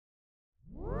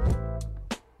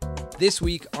This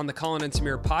week on the Colin and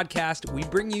Samir Podcast, we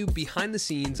bring you behind the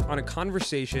scenes on a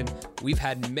conversation we've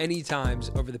had many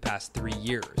times over the past 3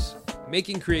 years.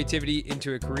 Making creativity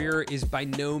into a career is by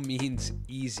no means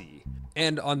easy.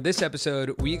 And on this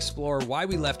episode, we explore why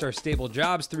we left our stable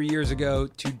jobs 3 years ago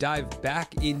to dive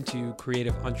back into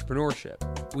creative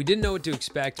entrepreneurship. We didn't know what to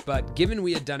expect, but given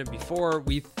we had done it before,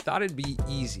 we thought it'd be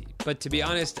easy. But to be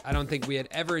honest, I don't think we had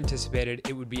ever anticipated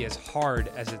it would be as hard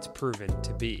as it's proven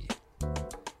to be.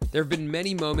 There have been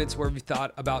many moments where we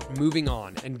thought about moving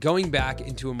on and going back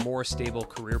into a more stable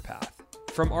career path.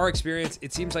 From our experience,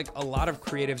 it seems like a lot of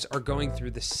creatives are going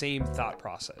through the same thought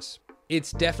process.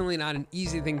 It's definitely not an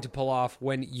easy thing to pull off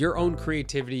when your own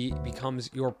creativity becomes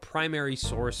your primary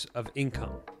source of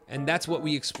income. And that's what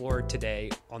we explored today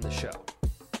on the show.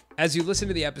 As you listen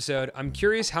to the episode, I'm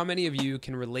curious how many of you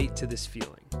can relate to this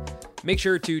feeling. Make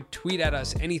sure to tweet at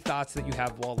us any thoughts that you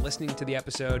have while listening to the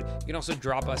episode. You can also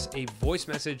drop us a voice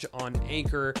message on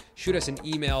Anchor, shoot us an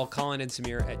email,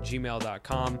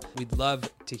 colinandsamir@gmail.com. We'd love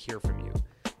to hear from you.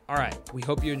 All right, we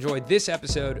hope you enjoyed this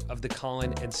episode of the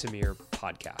Colin and Samir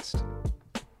Podcast.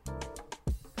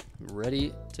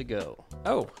 Ready to go.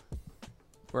 Oh,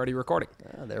 we're already recording.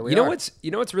 There we are.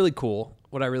 You know what's really cool?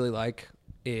 What I really like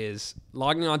is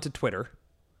logging on to Twitter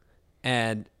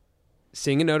and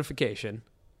seeing a notification,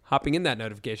 hopping in that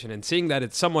notification and seeing that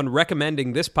it's someone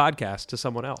recommending this podcast to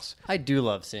someone else. I do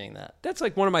love seeing that. That's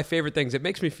like one of my favorite things. It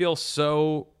makes me feel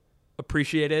so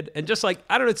appreciated and just like,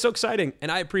 I don't know, it's so exciting.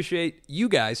 And I appreciate you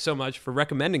guys so much for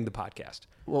recommending the podcast.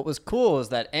 What was cool is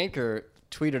that Anchor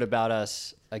tweeted about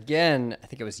us again, I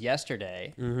think it was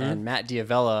yesterday, and Matt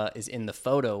Diavella is in the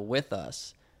photo with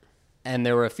us. And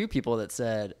there were a few people that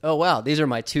said, oh, wow, these are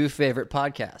my two favorite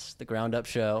podcasts, The Ground Up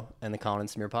Show and the Colin and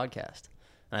Samir Podcast.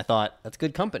 And I thought, that's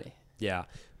good company. Yeah.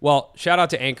 Well, shout out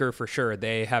to Anchor for sure.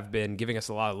 They have been giving us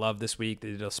a lot of love this week.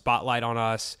 They did a spotlight on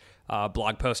us,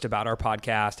 blog post about our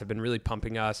podcast, have been really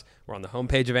pumping us. We're on the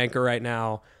homepage of Anchor right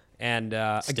now. And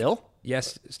Still?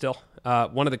 Yes, still.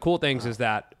 One of the cool things is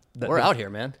that we're out here,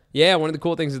 man. Yeah, one of the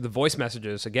cool things is the voice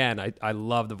messages. Again, I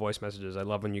love the voice messages. I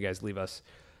love when you guys leave us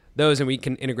those and we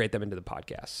can integrate them into the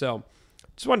podcast. So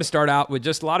just wanted to start out with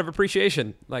just a lot of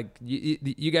appreciation. Like,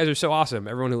 you guys are so awesome.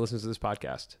 Everyone who listens to this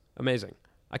podcast. Amazing.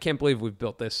 I can't believe we've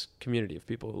built this community of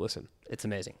people who listen. It's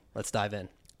amazing. Let's dive in.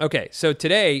 Okay, so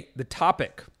today, the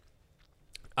topic,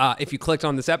 if you clicked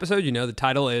on this episode, you know the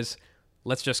title is,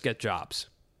 Let's Just Get Jobs.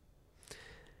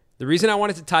 The reason I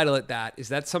wanted to title it that is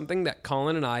that's something that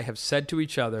Colin and I have said to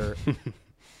each other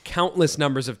countless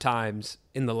numbers of times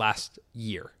in the last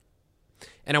year.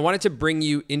 And I wanted to bring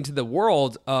you into the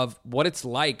world of what it's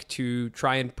like to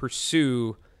try and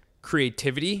pursue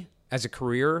creativity as a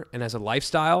career and as a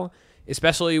lifestyle,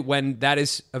 especially when that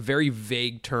is a very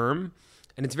vague term.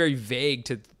 And it's very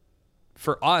vague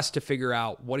for us to figure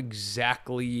out where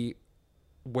exactly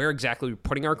we're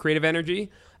putting our creative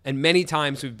energy. And many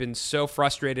times we've been so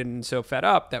frustrated and so fed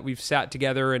up that we've sat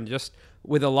together and just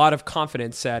with a lot of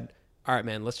confidence said, all right,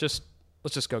 man, let's just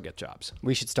go get jobs.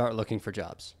 We should start looking for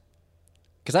jobs.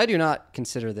 Because I do not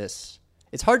consider this,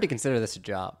 it's hard to consider this a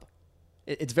job.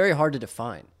 It's very hard to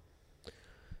define.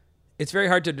 It's very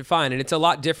hard to define, and it's a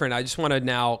lot different. I just want to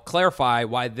now clarify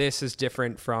why this is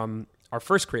different from our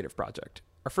first creative project.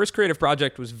 Our first creative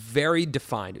project was very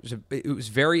defined. It was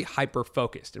very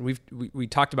hyper-focused, and we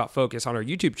talked about focus on our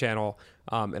YouTube channel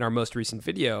in our most recent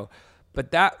video,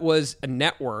 but that was a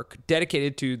network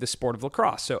dedicated to the sport of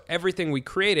lacrosse. So everything we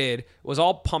created was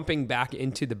all pumping back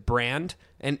into the brand,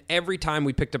 and every time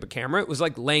we picked up a camera, it was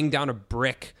like laying down a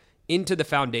brick into the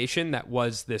foundation that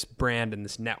was this brand and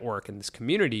this network and this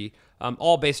community,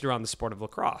 all based around the sport of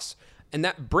lacrosse. And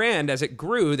that brand, as it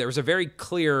grew, there was a very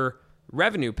clear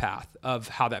revenue path of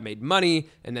how that made money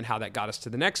and then how that got us to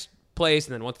the next place.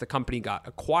 And then once the company got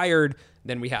acquired,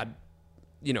 then we had,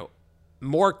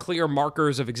 more clear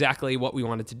markers of exactly what we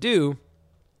wanted to do.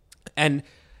 And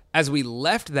as we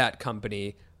left that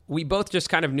company, we both just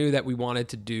kind of knew that we wanted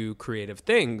to do creative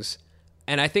things.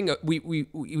 And I think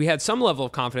we had some level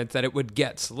of confidence that it would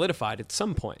get solidified at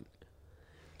some point.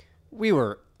 We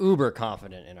were uber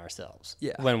confident in ourselves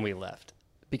when we left.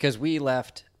 Because we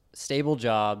left stable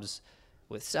jobs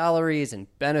with salaries and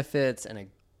benefits and a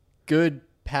good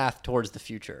path towards the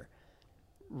future.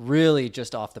 Really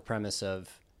just off the premise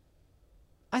of,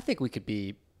 I think we could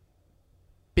be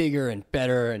bigger and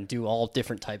better and do all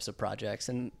different types of projects.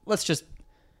 And let's just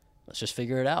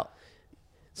figure it out.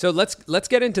 So let's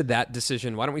get into that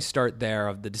decision. Why don't we start there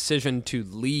of the decision to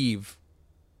leave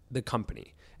the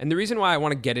company? And the reason why I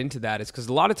want to get into that is because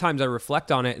a lot of times I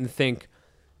reflect on it and think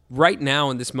right now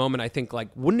in this moment, I think like,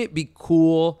 wouldn't it be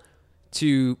cool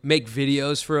to make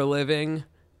videos for a living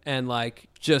and like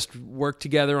just work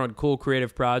together on cool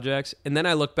creative projects. And then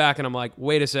I look back and I'm like,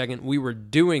 wait a second, we were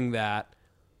doing that,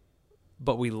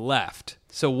 but we left.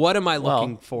 So what am I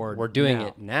looking for? We're doing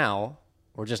it now.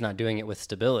 We're just not doing it with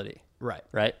stability. Right.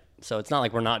 Right. So it's not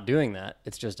like we're not doing that.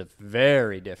 It's just a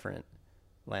very different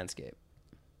landscape.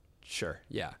 Sure.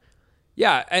 Yeah.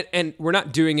 Yeah. And we're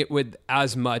not doing it with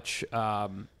as much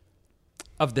of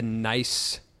the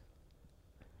nice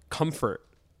comfort.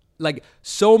 Like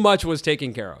so much was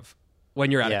taken care of when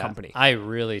you're at a company. I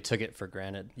really took it for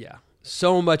granted. Yeah.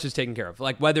 So much is taken care of.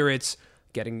 Like whether it's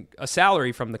getting a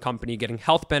salary from the company, getting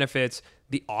health benefits,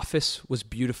 the office was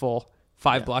beautiful,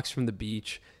 5 blocks from the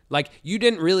beach. Like you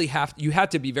didn't really you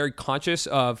had to be very conscious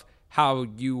of how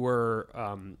you were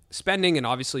spending. And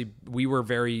obviously we were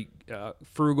very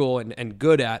frugal and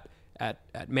good at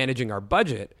managing our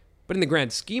budget. But in the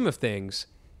grand scheme of things,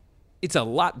 it's a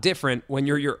lot different when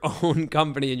you're your own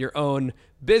company and your own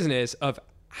business of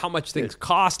how much things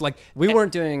cost. Like we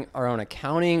weren't doing our own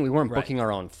accounting. We weren't booking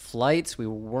our own flights. We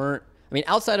weren't, I mean,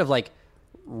 outside of like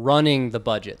running the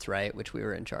budgets, right? Which we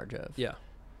were in charge of. Yeah.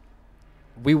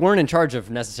 We weren't in charge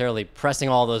of necessarily pressing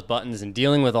all those buttons and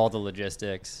dealing with all the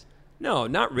logistics. No,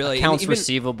 not really. Accounts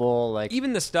receivable, like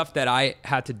even the stuff that I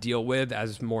had to deal with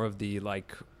as more of the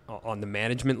like on the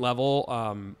management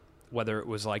level, whether it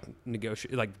was like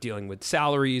dealing with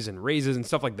salaries and raises and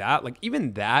stuff like that, like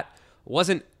even that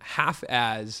wasn't half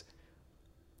as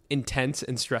intense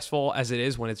and stressful as it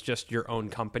is when it's just your own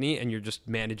company and you're just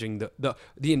managing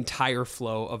the entire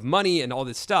flow of money and all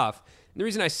this stuff. And the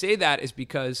reason I say that is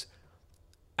because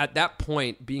at that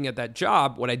point, being at that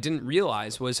job, what I didn't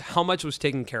realize was how much was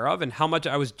taken care of and how much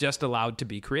I was just allowed to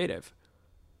be creative.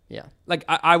 Yeah. Like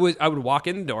I would walk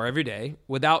in the door every day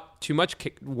without too much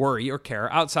worry or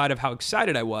care outside of how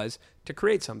excited I was to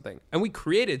create something. And we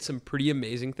created some pretty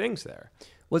amazing things there.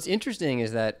 What's interesting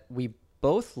is that we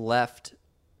both left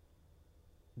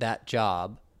that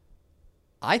job,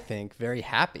 I think, very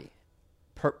happy,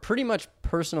 pretty much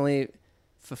personally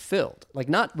fulfilled. Like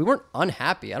we weren't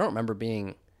unhappy. I don't remember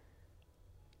being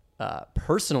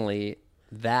personally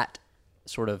that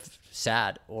sort of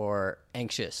sad or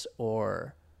anxious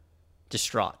or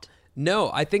distraught.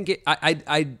 No, I think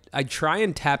I try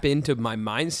and tap into my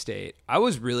mind state. I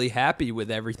was really happy with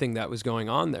everything that was going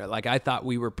on there. Like I thought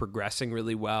we were progressing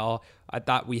really well. I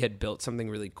thought we had built something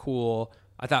really cool.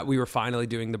 I thought we were finally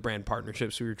doing the brand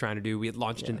partnerships we were trying to do. We had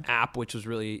launched an app, which was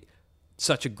really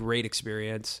such a great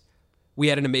experience. We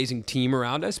had an amazing team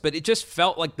around us, but it just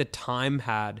felt like the time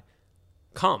had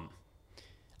come.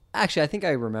 Actually, I think I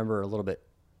remember a little bit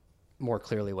more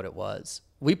clearly what it was.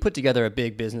 We put together a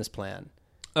big business plan.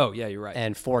 Oh, yeah, you're right.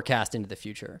 And forecast into the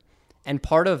future. And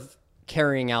part of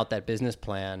carrying out that business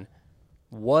plan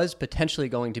was potentially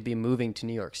going to be moving to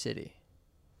New York City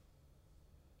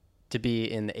to be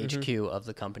in the HQ of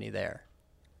the company there.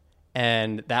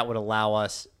 And that would allow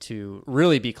us to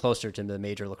really be closer to the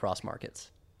major lacrosse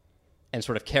markets and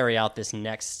sort of carry out this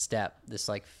next step, this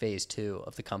like phase 2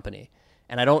 of the company.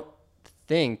 And I don't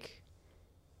think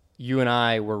you and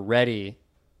I were ready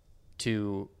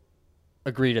to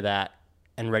agree to that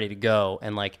and ready to go.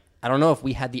 And like, I don't know if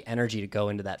we had the energy to go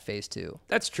into that phase 2.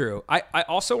 That's true. I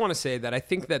also want to say that I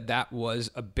think that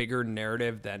was a bigger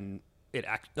narrative than it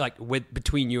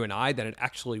between you and I than it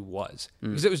actually was,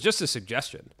 because it was just a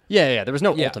suggestion. Yeah. There was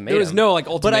no ultimatum. There was no like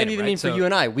ultimatum. But I mean, for you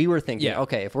and I, we were thinking,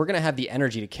 okay, if we're going to have the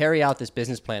energy to carry out this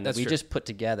business plan that we just put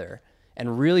together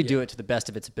and really do it to the best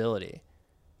of its ability,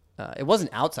 it wasn't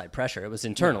outside pressure. It was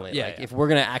internally. If we're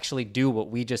going to actually do what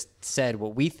we just said,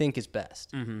 what we think is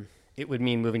best, it would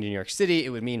mean moving to New York City.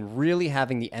 It would mean really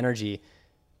having the energy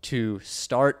to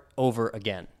start over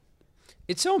again.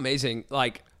 It's so amazing,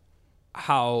 like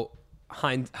how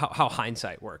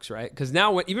hindsight works, right? Because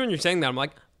now, even when you're saying that, I'm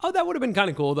like, oh, that would have been kind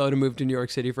of cool though to move to New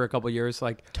York City for a couple of years.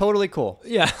 Like, totally cool.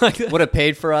 Yeah, would have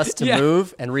paid for us to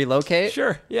move and relocate.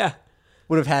 Sure, yeah.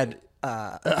 Would have had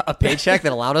a paycheck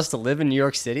that allowed us to live in New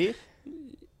York City.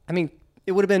 I mean,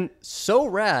 it would have been so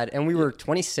rad. And we were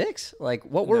 26. Like,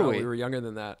 what were we? We were younger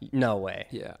than that. No way.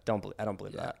 Yeah, I don't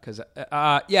believe that. Because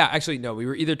actually, no, we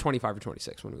were either 25 or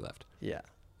 26 when we left. Yeah,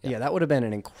 that would have been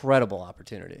an incredible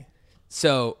opportunity.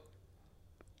 So,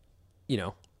 you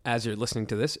know, as you're listening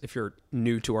to this, if you're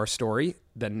new to our story,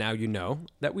 then now you know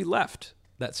that we left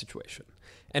that situation.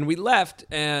 And we left,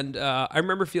 and I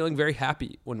remember feeling very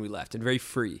happy when we left and very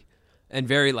free and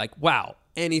very like, wow,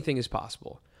 anything is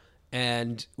possible.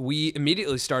 And we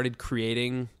immediately started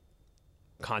creating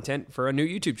content for a new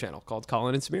YouTube channel called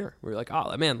Colin and Samir. We were like,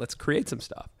 oh, man, let's create some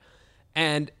stuff.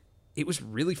 And it was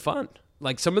really fun.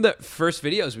 Like some of the first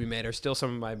videos we made are still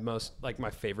some of my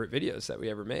favorite videos that we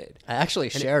ever made. I actually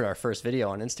shared our first video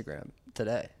on Instagram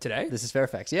today. Today? This is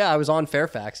Fairfax. Yeah, I was on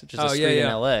Fairfax, which is a street in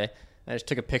LA. I just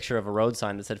took a picture of a road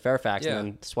sign that said Fairfax and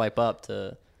then swipe up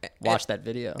to watch that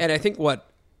video. And I think what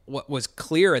was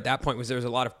clear at that point was there was a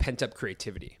lot of pent-up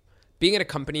creativity. Being at a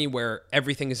company where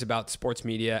everything is about sports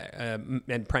media,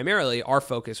 and primarily our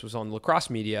focus was on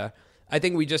lacrosse media, I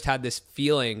think we just had this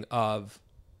feeling of,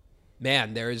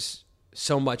 man, there's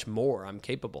so much more I'm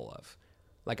capable of.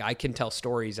 Like I can tell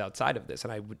stories outside of this,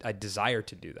 and I desire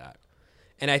to do that.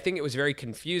 And I think it was very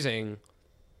confusing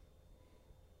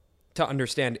to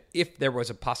understand if there was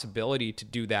a possibility to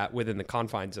do that within the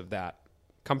confines of that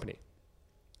company.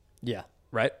 Yeah.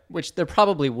 Right? Which there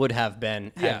probably would have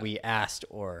been had we asked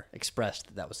or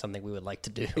expressed that was something we would like to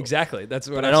do. Exactly. That's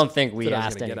what but I don't think we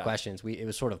asked any questions. It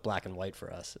was sort of black and white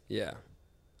for us. Yeah.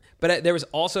 But there was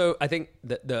also, I think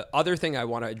the other thing I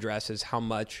want to address is how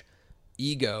much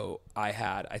ego I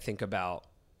had, I think, about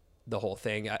the whole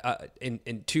thing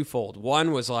in twofold.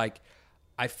 One was like,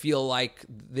 I feel like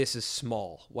this is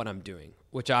small, what I'm doing,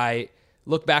 which I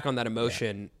look back on that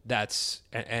emotion.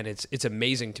 And it's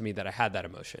amazing to me that I had that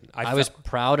emotion. I was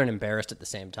proud and embarrassed at the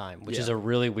same time, which is a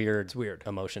really weird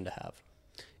emotion to have.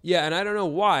 Yeah, and I don't know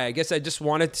why. I guess I just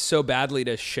wanted so badly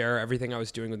to share everything I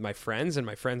was doing with my friends, and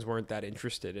my friends weren't that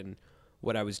interested in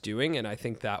what I was doing, and I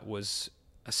think that was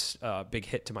a big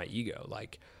hit to my ego.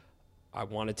 Like, I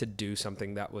wanted to do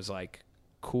something that was, like,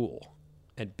 cool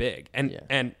and big.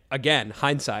 And again,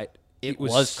 hindsight, it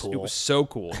was cool. It was so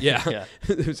cool. Yeah.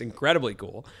 It was incredibly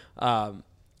cool.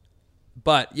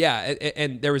 But, yeah,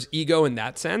 and there was ego in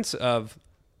that sense of,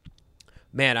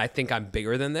 man, I think I'm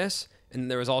bigger than this. And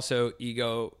there was also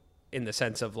ego in the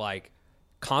sense of like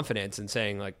confidence and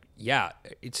saying like, yeah,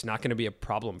 it's not going to be a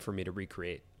problem for me to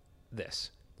recreate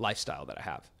this lifestyle that I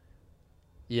have.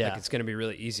 Yeah. Like it's going to be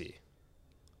really easy.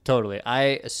 Totally.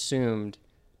 I assumed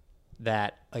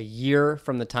that a year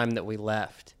from the time that we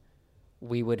left,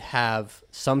 we would have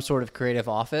some sort of creative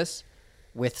office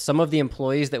with some of the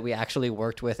employees that we actually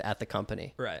worked with at the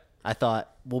company. Right. I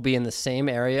thought we'll be in the same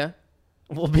area.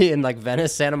 We'll be in like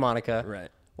Venice, Santa Monica. Right.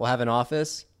 We'll have an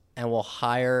office and we'll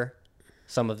hire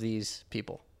some of these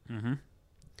people. Mm-hmm.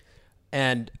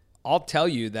 And I'll tell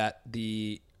you that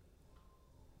the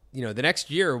next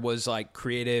year was like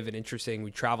creative and interesting. We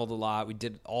traveled a lot. We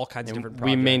did all kinds of different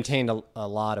projects. We maintained a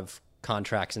lot of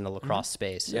contracts in the lacrosse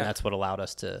space. And that's what allowed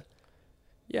us to.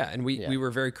 Yeah. And we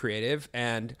were very creative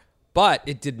but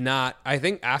it did not, I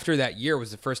think after that year was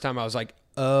the first time I was like,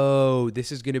 oh,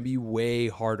 this is going to be way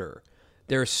harder.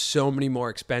 There are so many more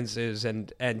expenses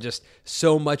and just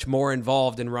so much more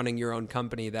involved in running your own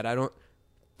company that I don't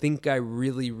think I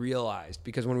really realized.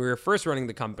 Because when we were first running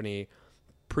the company,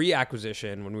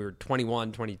 pre-acquisition, when we were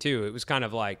 21, 22, it was kind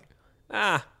of like,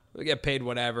 we get paid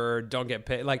whatever, don't get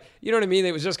paid. Like, you know what I mean?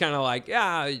 It was just kind of like,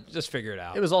 just figure it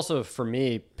out. It was also, for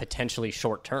me, potentially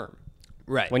short term.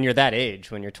 Right. When you're that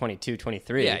age, when you're 22,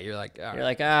 23. Yeah, you're like,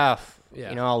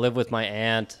 I'll live with my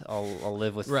aunt. I'll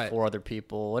live with 4 other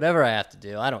people. Whatever I have to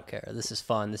do, I don't care. This is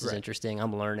fun. This is interesting.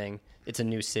 I'm learning. It's a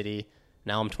new city.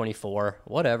 Now I'm 24.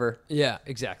 Whatever. Yeah,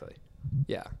 exactly.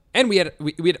 Yeah, and we had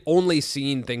only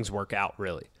seen things work out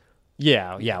really.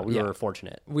 Yeah, we were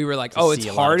fortunate. We were like, it's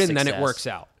hard, and then it works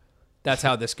out. That's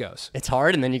how this goes. It's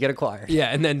hard, and then you get acquired. Yeah,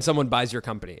 and then someone buys your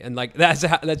company, and like that's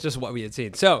just what we had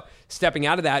seen. So stepping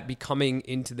out of that, becoming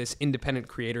into this independent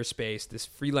creator space, this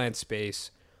freelance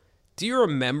space. Do you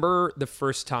remember the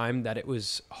first time that it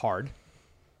was hard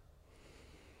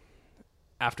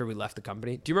after we left the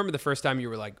company? Do you remember the first time you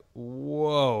were like,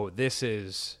 whoa, this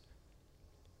is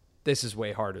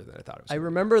way harder than I thought it was? I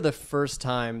remember the first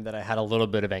time that I had a little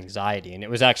bit of anxiety, and it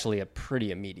was actually a pretty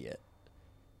immediate.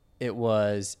 It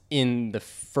was in the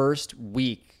first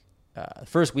week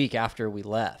after we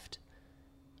left.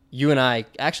 You and I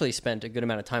actually spent a good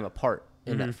amount of time apart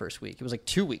in that first week. It was like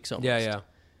 2 weeks almost. Yeah.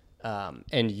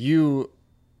 And you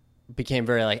became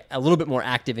very a little bit more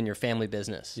active in your family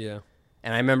business. Yeah.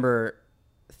 And I remember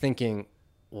thinking,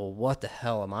 well, what the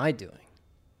hell am I doing?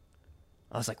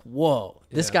 I was like, whoa,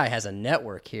 this guy has a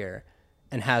network here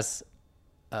and has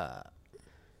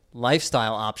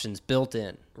lifestyle options built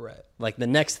in. Right. Like the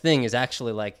next thing is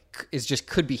actually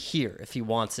could be here if he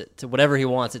wants it to whatever he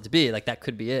wants it to be. Like that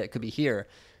could be it. It could be here.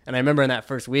 And I remember in that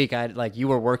first week, you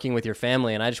were working with your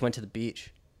family and I just went to the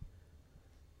beach.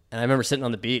 And I remember sitting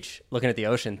on the beach looking at the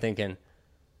ocean thinking,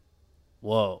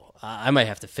 whoa, I might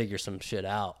have to figure some shit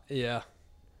out. Yeah.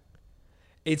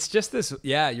 It's just this,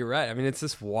 you're right. I mean, it's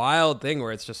this wild thing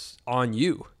where it's just on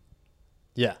you.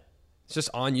 Yeah. It's just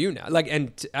on you now.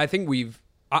 And I think we've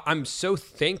I'm so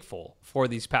thankful for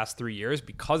these past 3 years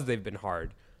because they've been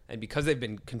hard and because they've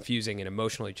been confusing and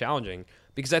emotionally challenging,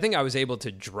 because I think I was able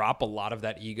to drop a lot of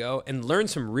that ego and learn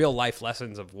some real life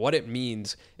lessons of what it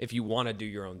means if you want to do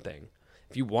your own thing.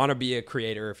 If you want to be a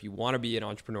creator, if you want to be an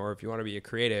entrepreneur, if you want to be a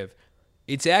creative,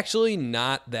 it's actually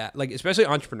not that, like, especially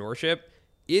entrepreneurship,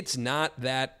 it's not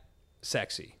that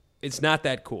sexy. It's not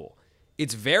that cool.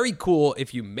 It's very cool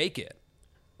if you make it,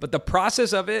 but the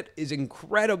process of it is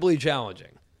incredibly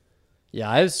challenging. Yeah,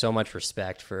 I have so much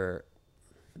respect for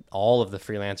all of the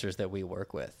freelancers that we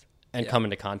work with and come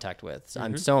into contact with. So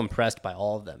I'm so impressed by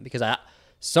all of them because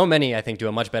so many, I think, do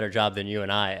a much better job than you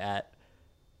and I at,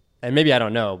 and maybe I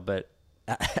don't know, but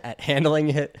at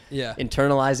handling it,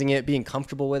 internalizing it, being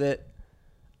comfortable with it.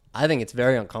 I think it's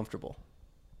very uncomfortable.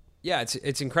 Yeah,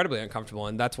 it's incredibly uncomfortable,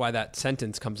 and that's why that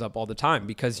sentence comes up all the time,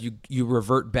 because you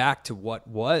revert back to what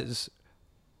was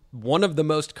one of the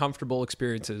most comfortable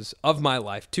experiences of my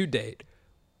life to date,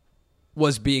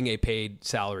 was being a paid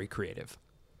salary creative.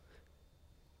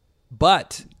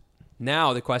 But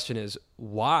now the question is,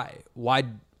 why? Why,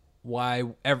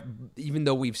 even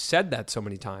though we've said that so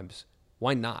many times,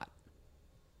 why not?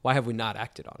 Why have we not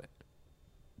acted on it?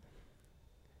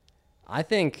 I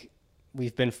think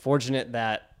we've been fortunate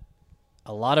that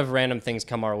a lot of random things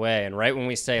come our way, and right when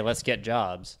we say, let's get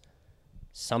jobs,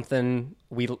 something,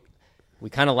 we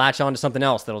kind of latch on to something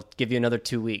else that'll give you another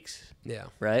 2 weeks. Yeah.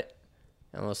 Right?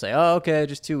 And we'll say, oh, okay,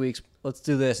 just 2 weeks. Let's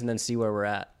do this and then see where we're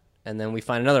at. And then we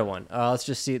find another one. Let's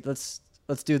just see, let's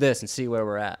do this and see where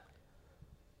we're at.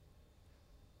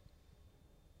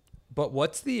 But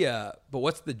what's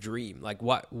the dream? Like,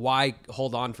 why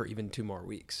hold on for even 2 more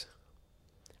weeks?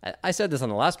 I said this on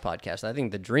the last podcast. I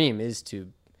think the dream is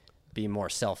to be more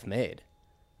self-made.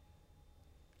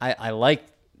 I like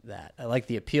that. I like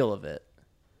the appeal of it.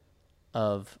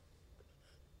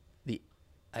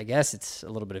 I guess it's a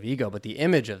little bit of ego, but the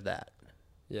image of that.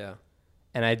 Yeah.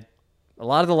 And a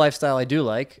lot of the lifestyle I do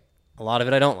like, a lot of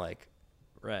it I don't like.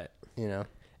 Right. You know?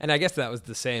 And I guess that was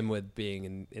the same with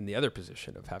being in the other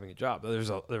position of having a job. There was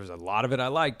a lot of it I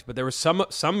liked, but there was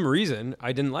some reason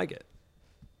I didn't like it.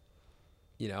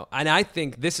 You know, and I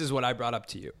think this is what I brought up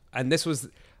to you. And this was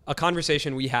a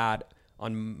conversation we had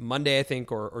on Monday, I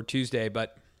think, or Tuesday,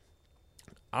 but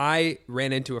I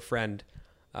ran into a friend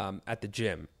at the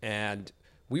gym, and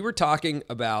we were talking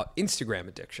about Instagram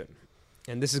addiction.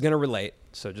 And this is going to relate,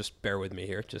 so just bear with me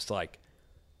here. Just like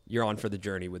you're on for the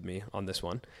journey with me on this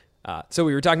one. So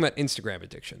we were talking about Instagram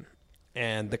addiction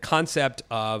and the concept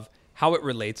of how it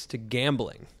relates to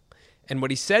gambling. And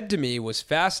what he said to me was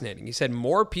fascinating. He said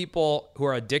more people who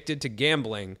are addicted to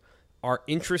gambling are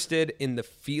interested in the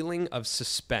feeling of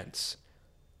suspense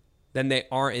than they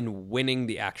are in winning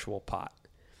the actual pot.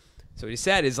 So what he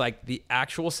said is, like, the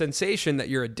actual sensation that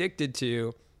you're addicted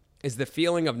to is the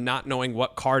feeling of not knowing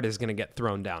what card is going to get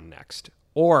thrown down next.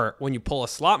 Or when you pull a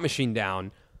slot machine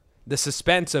down, the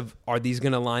suspense of, are these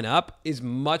going to line up, is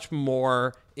much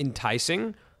more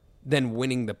enticing than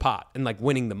winning the pot and, like,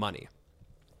 winning the money.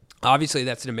 Obviously,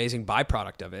 that's an amazing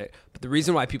byproduct of it. But the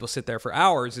reason why people sit there for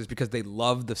hours is because they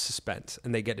love the suspense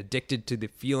and they get addicted to the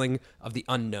feeling of the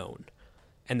unknown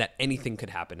and that anything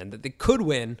could happen and that they could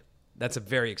win. That's a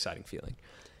very exciting feeling.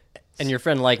 And your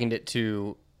friend likened it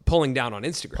to pulling down on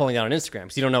Instagram.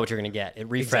 Because you don't know what you're going to get. It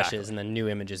refreshes and then new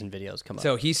images and videos come up.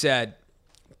 So he said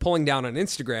pulling down on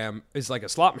Instagram is like a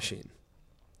slot machine.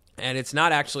 And it's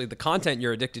not actually the content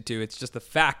you're addicted to. It's just the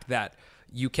fact that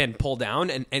you can pull down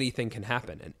and anything can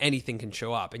happen and anything can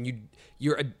show up. And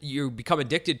you become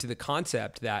addicted to the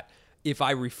concept that if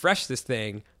I refresh this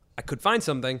thing, I could find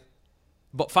something.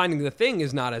 But finding the thing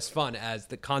is not as fun as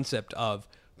the concept of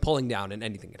pulling down and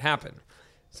anything could happen.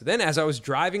 So then as I was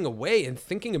driving away and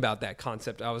thinking about that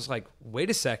concept, I was like, wait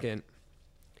a second.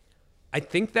 I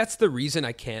think that's the reason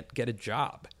I can't get a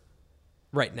job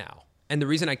right now. And the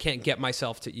reason I can't get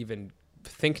myself to even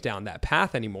think down that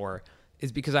path anymore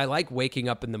is because I like waking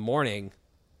up in the morning,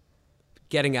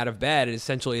 getting out of bed, and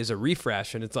essentially is a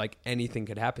refresh, and it's like anything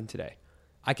could happen today.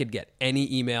 I could get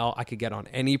any email, I could get on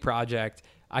any project,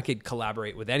 I could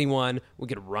collaborate with anyone, we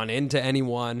could run into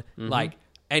anyone, like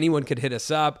anyone could hit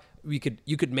us up. You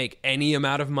could make any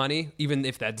amount of money, even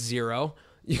if that's zero.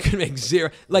 You can make zero.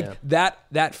 Like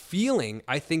that feeling,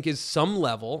 I think, is some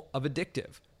level of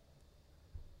addictive.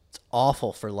 It's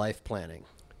awful for life planning.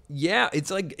 Yeah, it's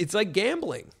like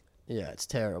gambling. Yeah, it's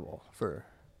terrible for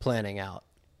planning out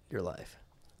your life.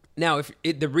 Now,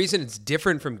 the reason it's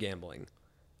different from gambling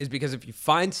is because if you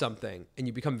find something and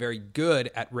you become very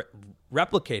good at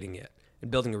replicating it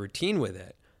and building a routine with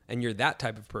it, and you're that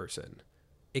type of person,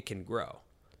 it can grow.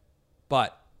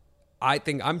 But I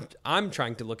think I'm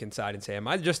trying to look inside and say, am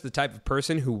I just the type of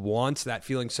person who wants that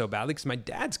feeling so badly? Because my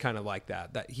dad's kind of like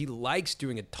that he likes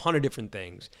doing a ton of different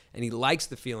things, and he likes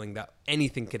the feeling that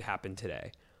anything could happen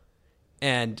today.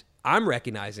 And I'm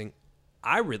recognizing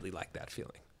I really like that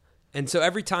feeling. And so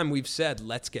every time we've said,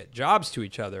 let's get jobs to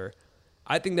each other,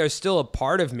 I think there's still a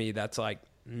part of me that's like,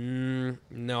 no,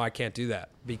 I can't do that,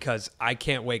 because I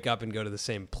can't wake up and go to the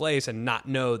same place and not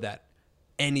know that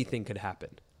anything could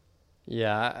happen.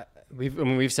 Yeah,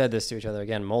 we've said this to each other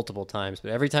again multiple times,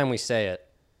 but every time we say it,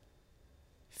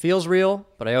 feels real,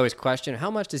 but I always question, how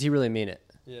much does he really mean it?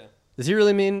 Yeah. Does he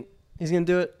really mean he's going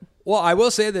to do it? Well, I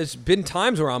will say there's been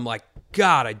times where I'm like,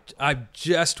 God, I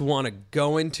just want to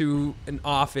go into an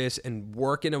office and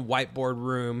work in a whiteboard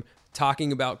room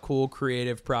talking about cool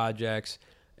creative projects,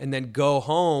 and then go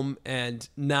home and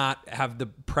not have the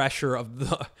pressure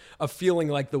of feeling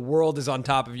like the world is on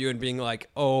top of you and being like,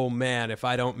 oh man, if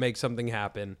I don't make something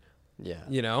happen. Yeah.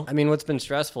 You know? I mean, what's been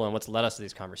stressful and what's led us to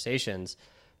these conversations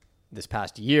this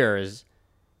past year is,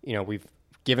 we've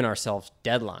given ourselves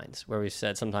deadlines where we've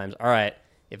said sometimes, all right,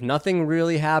 if nothing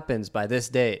really happens by this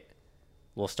date,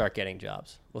 we'll start getting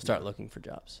jobs. We'll start looking for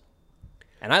jobs.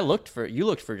 And you looked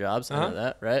for jobs. I know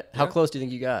that, right? How close do you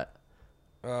think you got?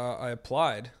 I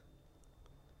applied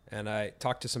and I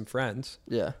talked to some friends.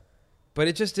 Yeah. But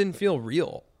it just didn't feel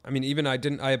real. I mean, even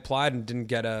I applied and didn't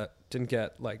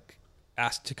get like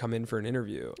asked to come in for an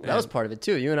interview. That was part of it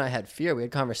too. You and I had fear. We had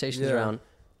conversations around,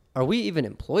 are we even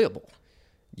employable?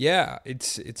 Yeah,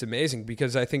 it's amazing,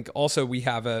 because I think also we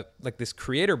have this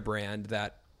creator brand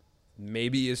that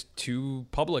maybe is too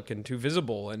public and too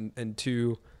visible and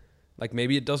too, like,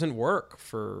 maybe it doesn't work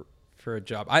for a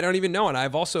job. I don't even know. And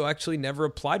I've also actually never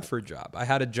applied for a job. I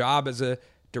had a job as a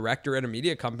director at a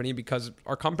media company because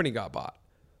our company got bought.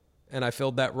 And I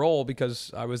filled that role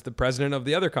because I was the president of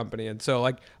the other company. And so,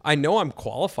 like, I know I'm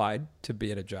qualified to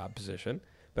be in a job position,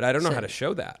 but I don't know how to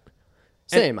show that.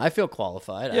 Same. I feel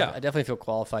qualified. Yeah. I definitely feel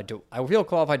qualified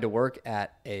to work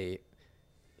at a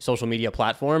social media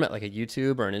platform, at like a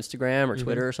YouTube or an Instagram or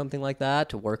Twitter or something like that,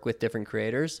 to work with different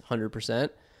creators, 100%.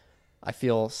 I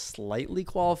feel slightly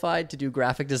qualified to do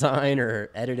graphic design or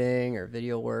editing or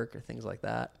video work or things like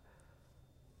that.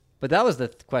 But that was the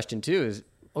question too, is,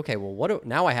 okay, well,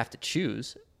 now I have to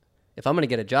choose. If I'm going to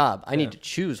get a job, I need to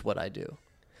choose what I do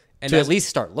and at least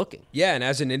start looking. Yeah, and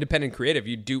as an independent creative,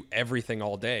 you do everything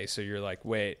all day. So you're like,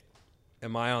 wait,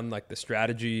 am I on like the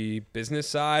strategy business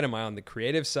side? Am I on the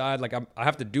creative side? Like I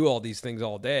have to do all these things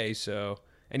all day. So,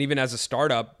 and even as a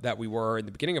startup that we were in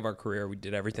the beginning of our career, we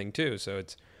did everything too. So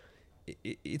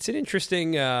it's an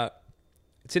interesting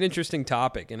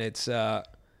topic, and it's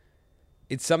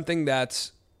something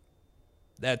that's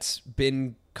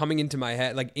been coming into my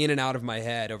head, like in and out of my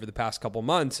head over the past couple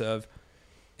months of,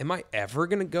 am I ever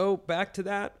going to go back to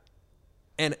that?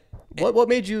 And what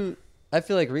made you, I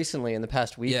feel like recently in the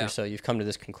past week or so, you've come to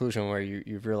this conclusion where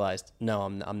you've realized, no,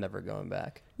 I'm never going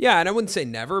back. Yeah. And I wouldn't say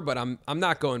never, but I'm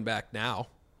not going back now.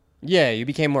 Yeah. You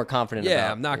became more confident.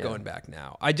 I'm not going back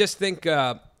now. I just think,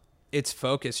 it's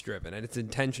focus driven and it's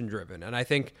intention driven. And I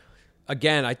think,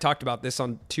 again, I talked about this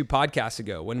on 2 podcasts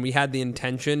ago. When we had the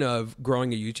intention of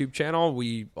growing a YouTube channel,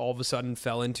 we all of a sudden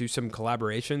fell into some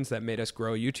collaborations that made us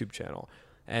grow a YouTube channel,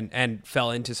 and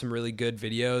fell into some really good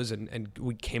videos, and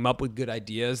we came up with good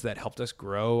ideas that helped us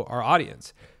grow our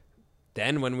audience.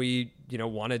 Then when we,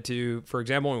 wanted to, for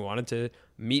example, when we wanted to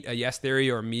meet a Yes Theory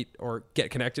or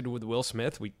get connected with Will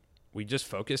Smith, we just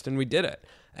focused and we did it.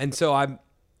 And so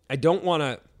I don't want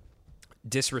to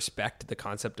disrespect the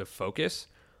concept of focus.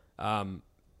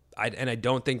 I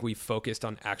don't think we focused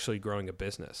on actually growing a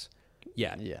business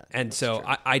yet. Yeah. And so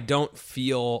I don't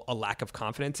feel a lack of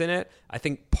confidence in it. I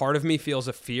think part of me feels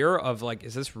a fear of like,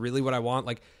 is this really what I want?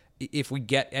 Like, if we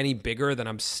get any bigger, then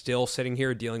I'm still sitting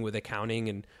here dealing with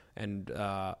accounting and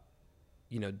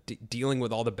dealing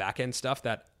with all the back end stuff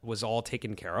that was all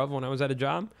taken care of when I was at a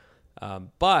job.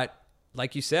 But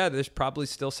like you said, there's probably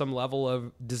still some level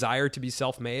of desire to be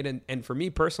self-made. And for me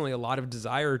personally, a lot of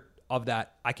desire of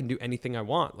that. I can do anything I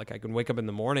want. Like I can wake up in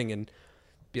the morning and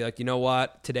be like, you know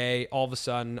what, today, all of a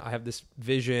sudden I have this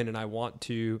vision and I want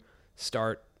to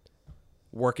start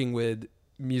working with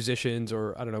musicians,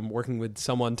 or I don't know, working with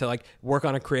someone to like work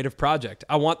on a creative project.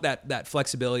 I want that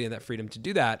flexibility and that freedom to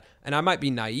do that. And I might be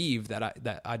naive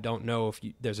that I don't know if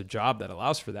there's a job that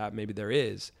allows for that. Maybe there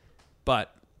is,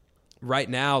 but right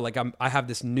now, like I have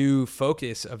this new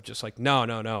focus of just like,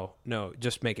 no,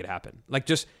 just make it happen. Like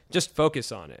just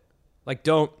focus on it. Like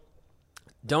don't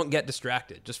get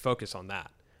distracted. Just focus on that.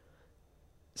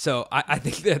 So I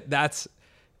think that's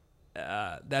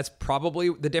that's probably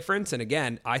the difference. And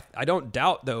again, I don't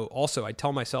doubt, though. Also, I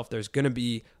tell myself there's going to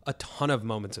be a ton of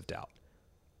moments of doubt.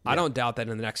 Yeah. I don't doubt that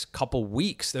in the next couple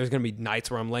weeks, there's going to be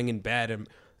nights where I'm laying in bed, and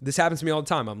this happens to me all the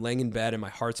time. I'm laying in bed and my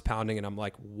heart's pounding and I'm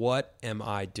like, what am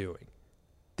I doing?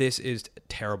 This is a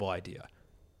terrible idea.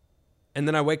 And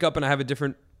then I wake up and I have a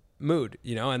different mood,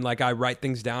 and like I write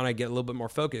things down, I get a little bit more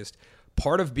focused.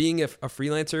 Part of being a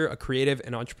freelancer, a creative,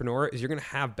 an entrepreneur is you're going to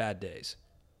have bad days.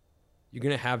 You're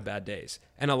going to have bad days.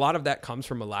 And a lot of that comes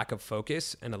from a lack of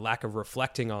focus and a lack of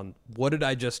reflecting on, what did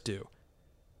I just do?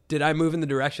 Did I move in the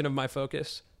direction of my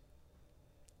focus?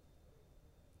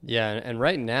 Yeah. And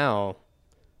right now,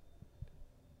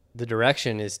 the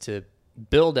direction is to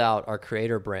build out our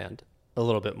creator brand a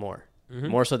little bit more,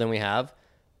 more so than we have.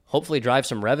 Hopefully drive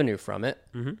some revenue from it,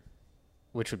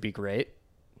 which would be great,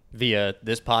 via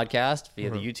this podcast, via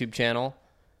the YouTube channel.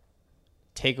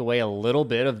 Take away a little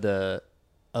bit of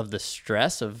the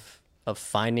stress of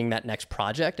finding that next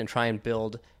project and try and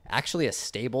build actually a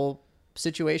stable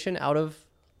situation out of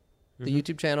the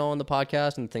YouTube channel and the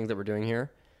podcast and the things that we're doing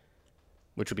here,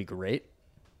 which would be great.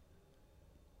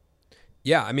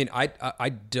 Yeah, I mean, I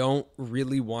don't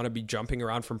really want to be jumping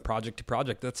around from project to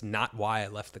project. That's not why I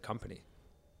left the company.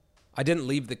 I didn't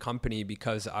leave the company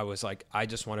because I was like, I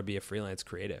just want to be a freelance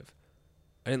creative.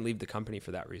 I didn't leave the company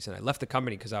for that reason. I left the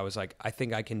company because I was like, I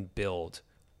think I can build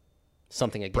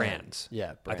something again. Brands.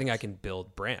 Yeah, brands. I think I can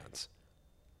build brands.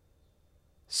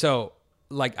 So,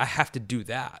 like, I have to do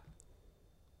that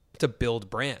to build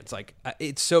brands. Like,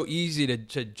 it's so easy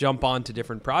to jump onto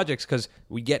different projects because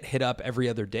we get hit up every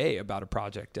other day about a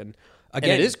project. And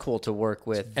again, it is cool to work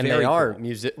with, and they are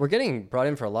cool. We're getting brought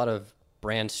in for a lot of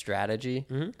brand strategy,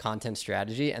 content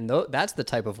strategy, and that's the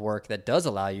type of work that does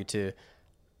allow you to,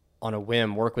 on a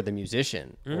whim, work with a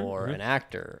musician or an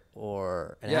actor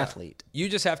or an athlete. You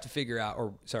just have to figure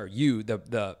out, you,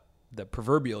 the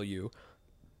proverbial you.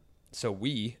 So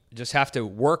we just have to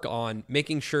work on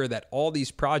making sure that all these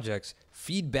projects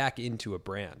feed back into a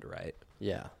brand, right?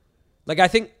 Yeah. Like, I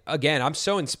think, again, I'm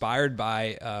so inspired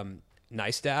by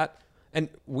Neistat. And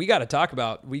we got to talk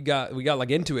about, we got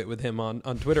like into it with him on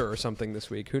Twitter or something this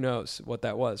week. Who knows what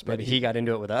that was? But Maybe he got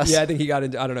into it with us. Yeah, I think he got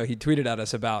into, I don't know. He tweeted at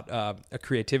us about a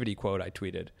creativity quote I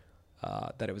tweeted,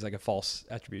 that it was like a false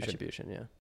attribution. Yeah.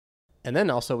 And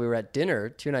then also we were at dinner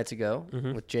 2 nights ago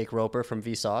with Jake Roper from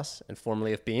Vsauce and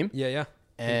formerly of Beam. Yeah.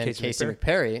 And Casey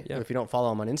McPerry. If you don't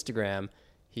follow him on Instagram,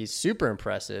 he's super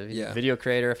impressive. He's a video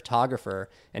creator, photographer,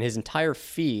 and his entire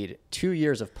feed, 2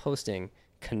 years of posting,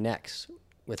 connects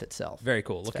with itself. Very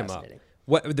cool. Look him up.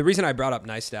 The reason I brought up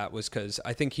Neistat was because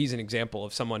I think he's an example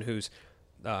of someone who's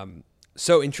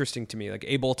so interesting to me, like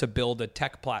able to build a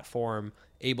tech platform,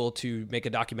 able to make a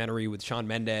documentary with Shawn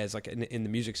Mendes, like in the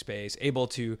music space, able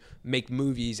to make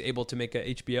movies, able to make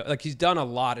a HBO. Like, he's done a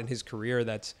lot in his career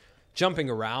that's jumping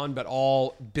around, but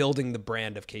all building the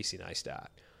brand of Casey Neistat.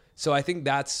 So I think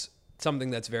that's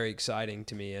something that's very exciting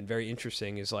to me and very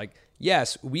interesting, is like,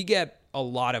 yes, we get a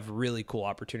lot of really cool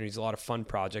opportunities, a lot of fun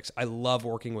projects. I love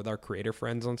working with our creator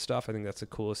friends on stuff. I think that's the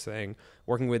coolest thing,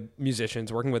 working with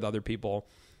musicians, working with other people.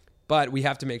 But we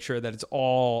have to make sure that it's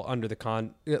all under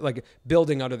the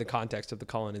building under the context of the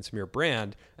Colin and Samir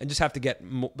brand, and just have to get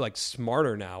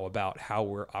smarter now about how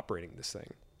we're operating this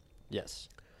thing. Yes,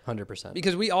 100%.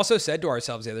 Because we also said to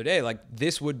ourselves the other day, like,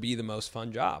 this would be the most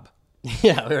fun job.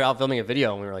 Yeah, we were out filming a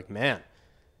video and we were like, man,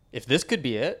 if this could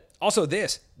be it. Also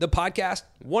the podcast,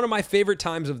 one of my favorite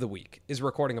times of the week is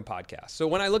recording a podcast. So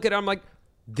when I look at it, I'm like,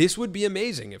 this would be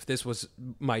amazing if this was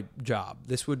my job.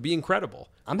 This would be incredible.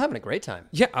 I'm having a great time.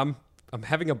 Yeah, I'm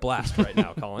having a blast right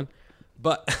now, Colin.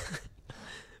 But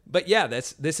yeah,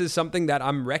 this is something that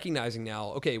I'm recognizing now.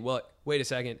 Okay, well, wait a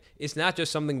second. It's not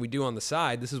just something we do on the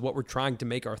side. This is what we're trying to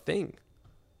make our thing.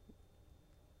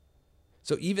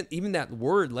 So even that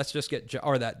word, let's just get,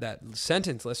 or that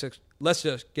sentence, let's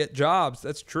just get jobs.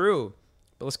 That's true,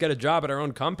 but let's get a job at our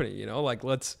own company.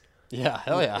 Let's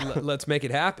let's make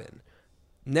it happen.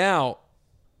 Now,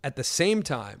 at the same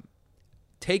time,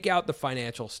 take out the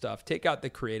financial stuff, take out the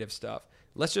creative stuff.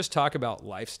 Let's just talk about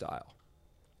lifestyle.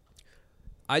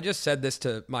 I just said this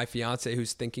to my fiance,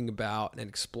 who's thinking about and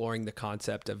exploring the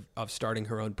concept of starting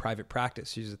her own private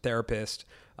practice. She's a therapist.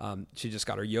 She just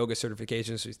got her yoga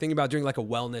certification. So she's thinking about doing like a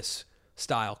wellness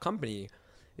style company.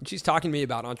 And she's talking to me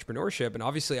about entrepreneurship. And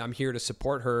obviously I'm here to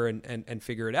support her and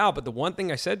figure it out. But the one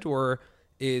thing I said to her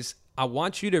is, I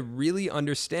want you to really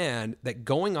understand that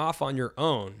going off on your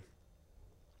own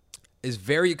is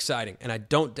very exciting. And I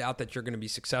don't doubt that you're going to be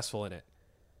successful in it.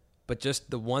 But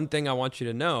just the one thing I want you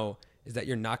to know is that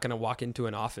you're not going to walk into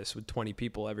an office with 20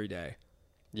 people every day.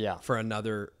 Yeah. For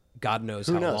another God knows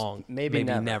Who how knows? long. Maybe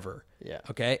never. Yeah.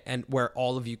 Okay. And where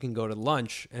all of you can go to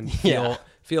lunch and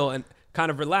feel and kind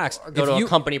of relaxed. Or go to a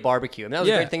company barbecue. I mean, that was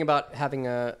a great thing about having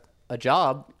a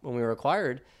job when we were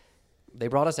acquired. They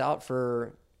brought us out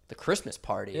for the Christmas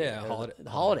party. Yeah. The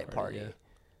holiday party.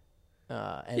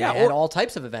 Yeah. And they had all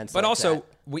types of events. But like also,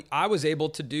 that. I was able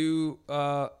to do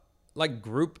like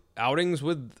group outings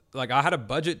with, like, I had a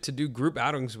budget to do group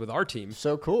outings with our team.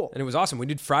 So cool. And it was awesome. We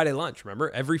did Friday lunch,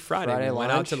 remember? Every Friday we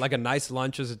went out to like a nice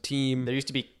lunch as a team. There used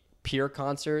to be peer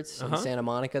concerts in Santa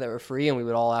Monica that were free, and we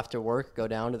would all, after work, go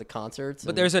down to the concerts.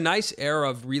 But there's a nice air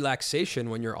of relaxation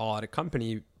when you're all at a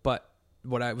company. But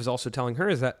what I was also telling her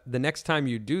is that the next time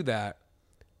you do that,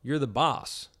 you're the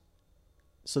boss.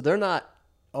 So they're not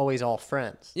always all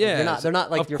friends. Yeah. Like they're not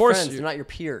like your friends. They're not your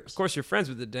peers. Of course you're friends,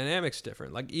 but the dynamic's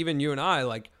different. Like even you and I,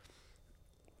 like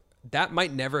that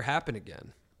might never happen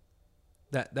again.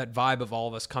 That vibe of all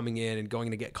of us coming in and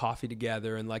going to get coffee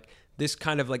together and like this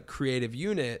kind of like creative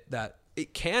unit, that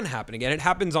it can happen again. It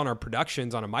happens on our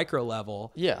productions on a micro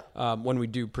level. Yeah. When we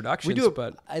do productions.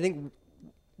 But I think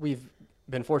we've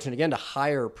been fortunate again to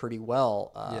hire pretty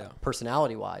well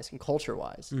personality wise and culture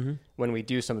wise when we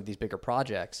do some of these bigger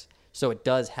projects. So it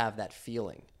does have that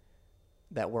feeling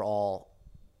that we're all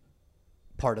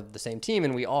part of the same team,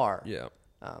 and we are. Yeah.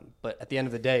 But at the end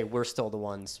of the day, we're still the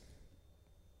ones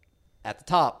at the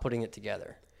top putting it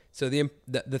together. So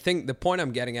the point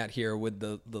I'm getting at here with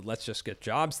the let's just get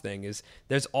jobs thing is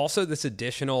there's also this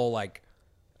additional like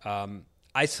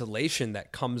isolation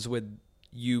that comes with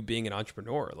you being an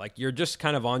entrepreneur. Like you're just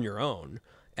kind of on your own,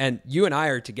 and you and I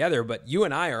are together, but you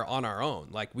and I are on our own.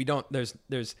 Like we don't.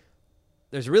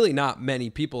 There's really not many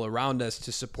people around us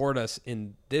to support us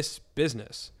in this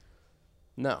business.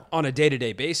 No. On a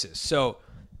day-to-day basis. So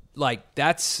like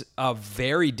that's a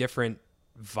very different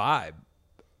vibe,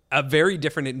 a very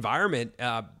different environment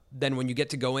than when you get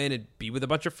to go in and be with a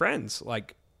bunch of friends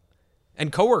like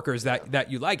and coworkers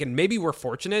that you like. And maybe we're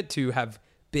fortunate to have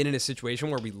been in a situation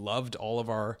where we loved all of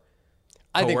our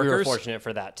coworkers. I think we were fortunate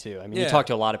for that too. I mean, you talk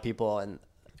to a lot of people and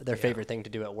their favorite thing to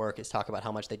do at work is talk about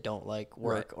how much they don't like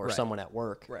work or someone at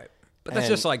work. Right. But that's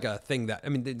just like a thing that, I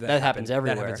mean, that happens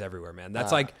everywhere. That happens everywhere, man.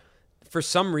 That's like, for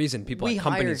some reason, people at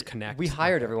companies connect. We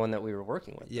hired everyone that we were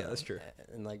working with. Yeah, that's true.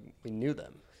 And like, we knew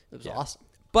them. It was awesome.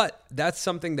 But that's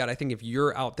something that I think if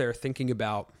you're out there thinking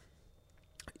about,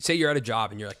 say you're at a job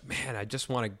and you're like, man, I just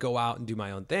want to go out and do my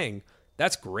own thing.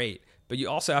 That's great. But you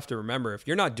also have to remember, if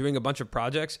you're not doing a bunch of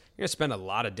projects, you're going to spend a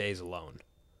lot of days alone.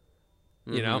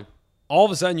 You know? All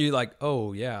of a sudden you're like,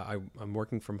 oh yeah, I'm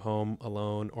working from home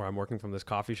alone, or I'm working from this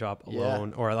coffee shop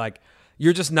alone, or like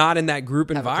you're just not in that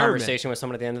group environment. Have a conversation with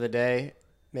someone at the end of the day,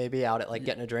 maybe out at like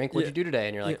getting a drink. What'd you do today?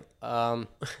 And you're like, I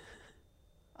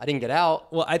didn't get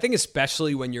out. Well, I think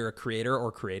especially when you're a creator or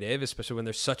creative, especially when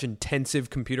there's such intensive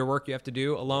computer work you have to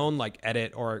do alone, like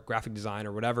edit or graphic design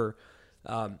or whatever.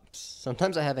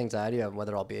 Sometimes I have anxiety on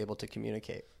whether I'll be able to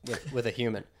communicate with a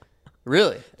human.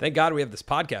 Really? Thank God we have this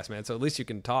podcast, man. So at least you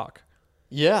can talk.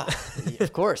 Yeah,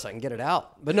 of course, I can get it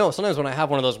out. But no, sometimes when I have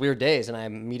one of those weird days and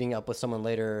I'm meeting up with someone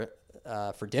later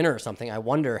for dinner or something, I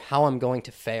wonder how I'm going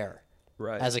to fare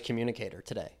as a communicator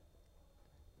today.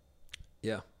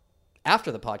 Yeah.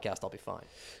 After the podcast, I'll be fine.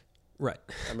 Right.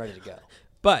 I'm ready to go.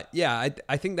 But yeah,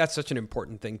 I think that's such an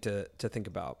important thing to think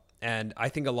about. And I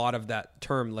think a lot of that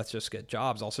term, let's just get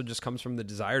jobs, also just comes from the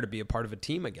desire to be a part of a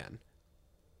team again.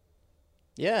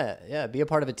 Yeah. Be a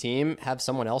part of a team, have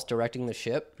someone else directing the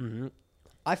ship. Mm-hmm.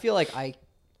 I feel like I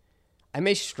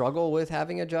may struggle with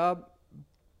having a job,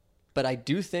 but I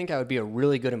do think I would be a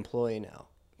really good employee now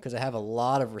because I have a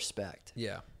lot of respect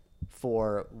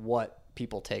for what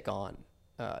people take on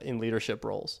in leadership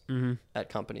roles at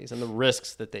companies and the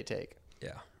risks that they take.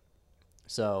 Yeah.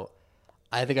 So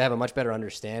I think I have a much better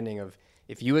understanding of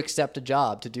if you accept a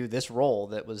job to do this role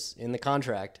that was in the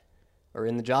contract or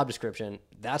in the job description,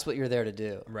 that's what you're there to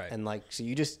do. Right. And like, so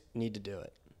you just need to do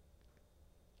it.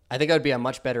 I think I would be a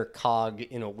much better cog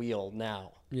in a wheel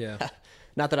now. Yeah.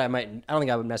 Not that I don't think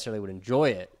I would necessarily would enjoy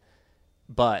it,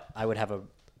 but I would have a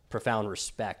profound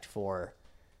respect for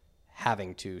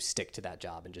having to stick to that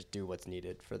job and just do what's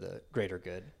needed for the greater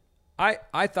good.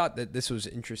 I thought that this was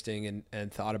interesting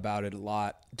and thought about it a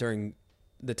lot during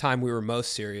the time we were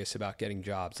most serious about getting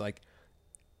jobs. Like,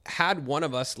 had one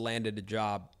of us landed a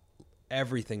job,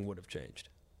 everything would have changed.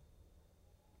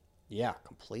 Yeah,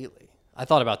 completely. I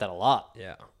thought about that a lot.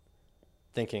 Yeah.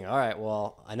 Thinking, all right,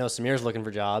 well, I know Samir's looking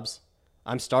for jobs.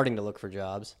 I'm starting to look for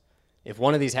jobs. If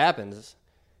one of these happens,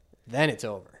 then it's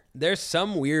over. There's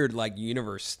some weird like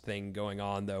universe thing going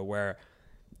on though, where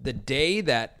the day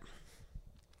that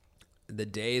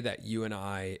you and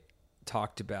I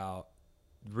talked about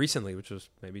recently, which was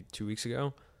maybe 2 weeks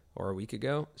ago or a week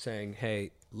ago, saying,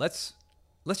 hey, let's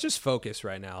just focus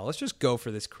right now. Let's just go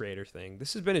for this creator thing.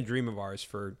 This has been a dream of ours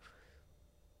for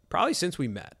probably since we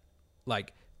met.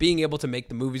 Like being able to make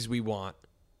the movies we want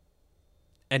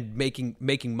and making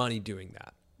money doing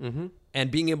that. Mm-hmm.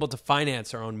 And being able to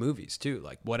finance our own movies too,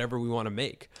 like whatever we want to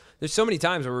make. There's so many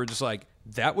times where we're just like,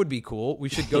 that would be cool. We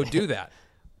should go do that.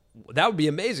 That would be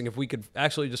amazing if we could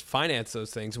actually just finance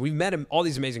those things. We've met all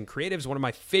these amazing creatives. One of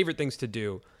my favorite things to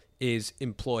do is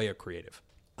employ a creative.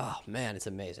 Oh man, it's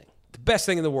amazing. The best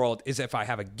thing in the world is if I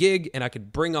have a gig and I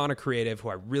could bring on a creative who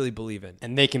I really believe in.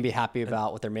 And they can be happy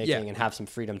about what they're making and have some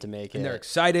freedom to make it. And they're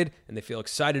excited and they feel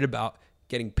excited about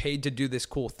getting paid to do this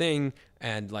cool thing.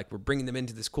 And like we're bringing them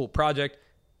into this cool project.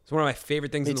 It's one of my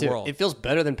favorite things in the world. It feels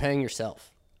better than paying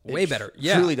yourself. Way better.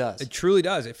 Yeah. It truly does. It truly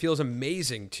does. It feels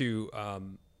amazing to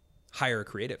hire a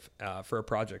creative for a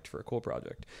project, for a cool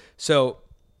project. So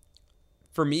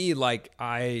for me, like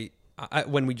I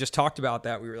when we just talked about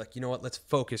that, we were like, you know what, let's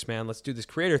focus, man. Let's do this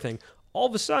creator thing. All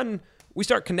of a sudden, we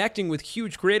start connecting with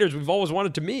huge creators we've always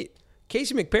wanted to meet.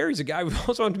 Casey McPerry's a guy we've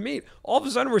always wanted to meet. All of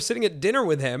a sudden, we're sitting at dinner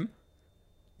with him,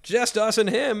 just us and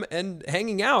him, and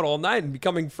hanging out all night and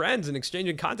becoming friends and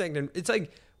exchanging contact. And it's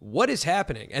like, what is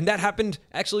happening? And that happened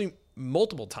actually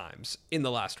multiple times in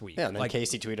the last week. Yeah, and then like,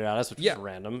 Casey tweeted at us, which was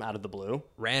random, out of the blue.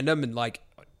 Random, and like,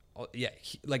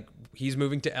 he's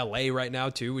moving to LA right now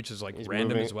too, which is like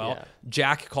random as well. Yeah.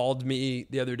 Jack called me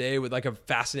the other day with like a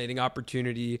fascinating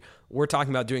opportunity. We're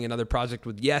talking about doing another project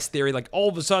with Yes Theory. Like all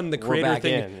of a sudden the creator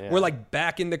thing, we're like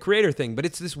back in the creator thing, but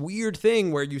it's this weird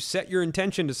thing where you set your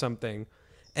intention to something.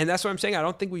 And that's what I'm saying. I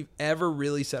don't think we've ever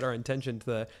really set our intention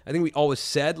to I think we always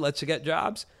said, let's get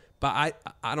jobs, but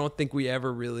I don't think we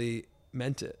ever really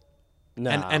meant it.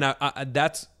 No. And I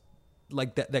that's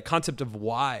like that concept of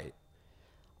why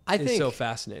I think so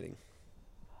fascinating.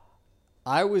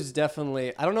 I was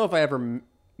definitely, I don't know if I ever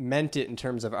meant it in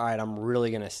terms of, all right, I'm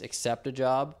really going to accept a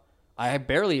job. I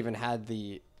barely even had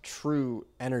the true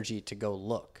energy to go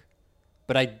look.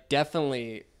 But I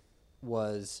definitely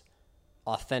was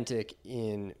authentic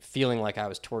in feeling like I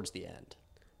was towards the end.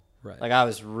 Right. Like I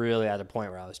was really at a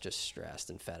point where I was just stressed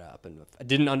and fed up. And I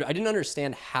didn't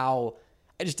understand how,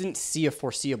 I just didn't see a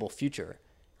foreseeable future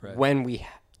when we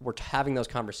were having those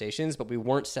conversations, but we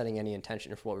weren't setting any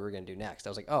intention for what we were going to do next. I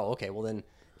was like, oh, okay, well then,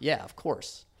 yeah, of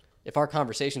course. If our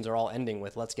conversations are all ending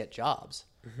with let's get jobs,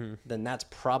 then that's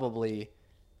probably,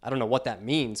 I don't know what that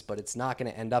means, but it's not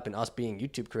going to end up in us being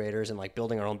YouTube creators and like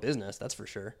building our own business. That's for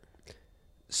sure.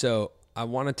 So I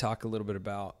want to talk a little bit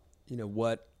about,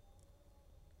 what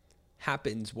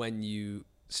happens when you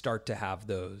start to have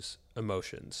those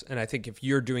emotions. And I think if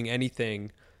you're doing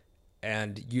anything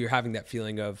and you're having that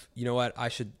feeling of, you know what, I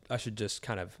should just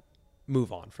kind of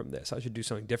move on from this. I should do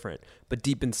something different. But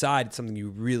deep inside, it's something you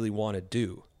really want to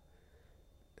do.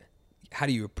 How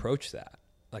do you approach that?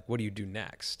 Like, what do you do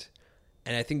next?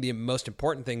 And I think the most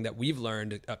important thing that we've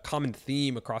learned, a common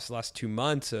theme across the last 2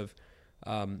 months of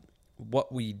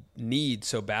what we need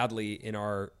so badly in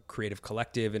our creative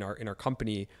collective, in our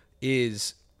company,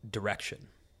 is direction.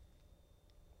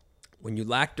 When you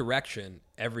lack direction,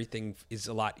 everything is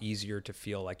a lot easier to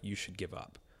feel like you should give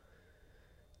up.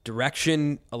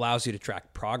 Direction allows you to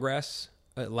track progress.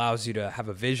 It allows you to have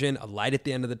a vision, a light at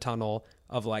the end of the tunnel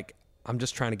of like, I'm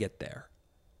just trying to get there.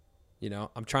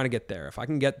 I'm trying to get there. If I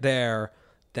can get there,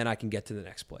 then I can get to the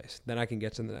next place. Then I can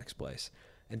get to the next place.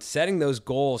 And setting those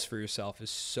goals for yourself is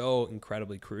so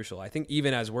incredibly crucial. I think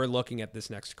even as we're looking at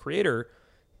this next creator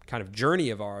kind of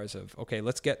journey of ours of, okay,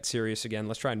 let's get serious again.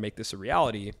 Let's try and make this a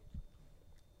reality.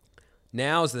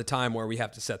 Now is the time where we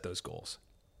have to set those goals.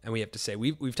 And we have to say,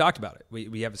 we've talked about it.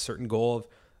 We have a certain goal of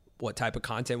what type of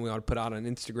content we want to put out on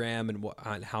Instagram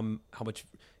and how much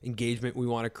engagement we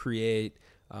want to create.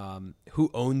 Who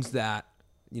owns that?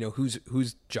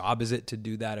 Whose job is it to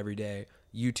do that every day?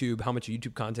 YouTube, how much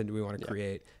YouTube content do we want to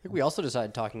create? I think we also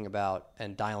decided talking about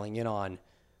and dialing in on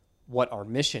what our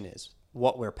mission is,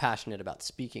 what we're passionate about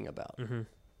speaking about. Mm-hmm.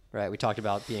 Right? We talked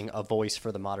about being a voice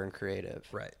for the modern creative.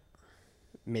 Right.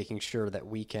 Making sure that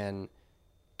we can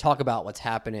talk about what's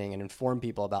happening and inform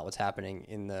people about what's happening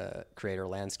in the creator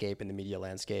landscape, in the media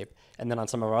landscape. And then on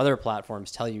some of our other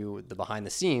platforms, tell you the behind the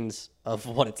scenes of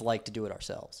what it's like to do it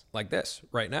ourselves. Like this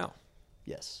right now.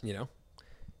 Yes.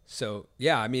 So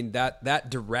yeah, I mean that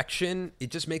direction, it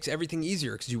just makes everything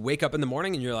easier because you wake up in the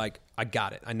morning and you're like, I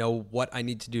got it. I know what I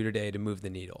need to do today to move the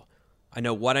needle. I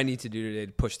know what I need to do today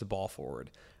to push the ball forward.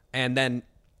 And then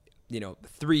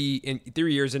 3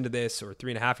 years into this or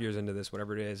 3.5 years into this,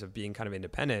 whatever it is, of being kind of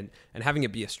independent and having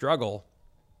it be a struggle,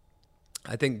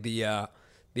 I think the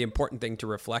important thing to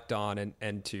reflect on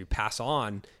and to pass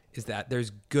on is that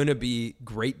there's going to be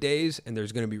great days and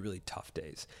there's going to be really tough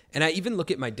days. And I even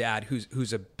look at my dad,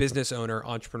 who's a business owner,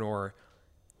 entrepreneur,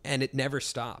 and it never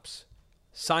stops.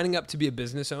 Signing up to be a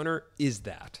business owner is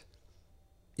that.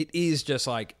 It is just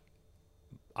like,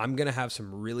 I'm going to have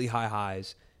some really high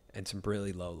highs and some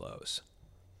really low lows.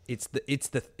 It's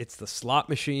the slot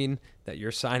machine that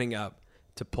you're signing up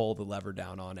to pull the lever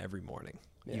down on every morning.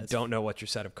 Yeah, you don't know what your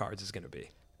set of cards is going to be.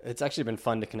 It's actually been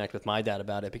fun to connect with my dad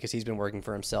about it because he's been working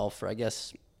for himself for, I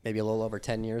guess, maybe a little over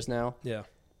 10 years now. Yeah.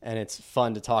 And it's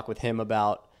fun to talk with him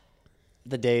about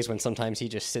the days when sometimes he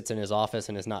just sits in his office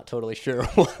and is not totally sure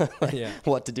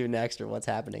what to do next or what's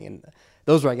happening. And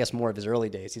those were, I guess, more of his early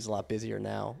days. He's a lot busier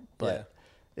now, but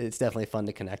it's definitely fun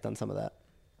to connect on some of that.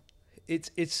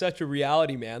 It's such a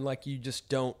reality, man. Like, you just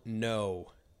don't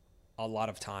know a lot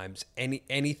of times.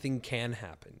 Anything can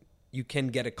happen. You can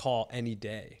get a call any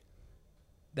day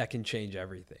that can change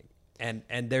everything.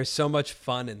 And there's so much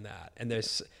fun in that. And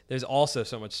there's also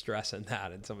so much stress in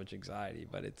that and so much anxiety,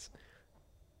 but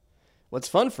what's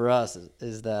fun for us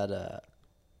is that,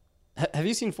 have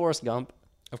you seen Forrest Gump?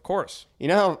 Of course. You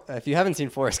know, if you haven't seen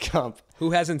Forrest Gump.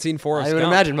 Who hasn't seen Forrest Gump? I would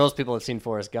imagine most people have seen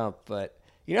Forrest Gump, but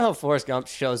you know how Forrest Gump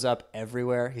shows up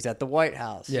everywhere? He's at the White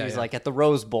House. He's like at the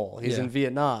Rose Bowl. He's in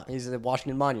Vietnam. He's at the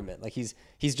Washington Monument. Like he's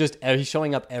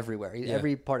showing up everywhere.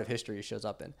 Every part of history he shows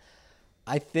up in.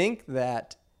 I think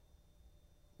that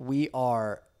we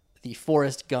are the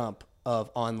Forrest Gump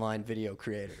of online video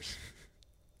creators.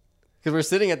 Because we're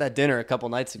sitting at that dinner a couple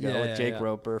nights ago with Jake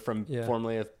Roper from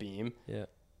formerly of Beam. Yeah.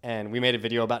 And we made a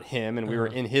video about him, and we were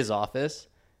in his office.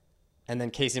 And then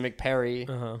Casey McPerry,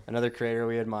 another creator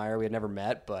we admire, we had never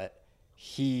met, but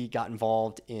he got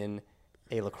involved in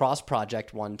a lacrosse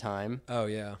project one time. Oh,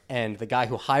 yeah. And the guy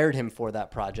who hired him for that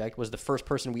project was the first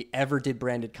person we ever did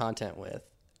branded content with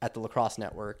at the Lacrosse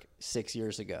Network 6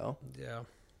 years ago. Yeah.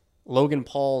 Logan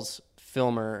Paul's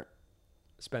filmer,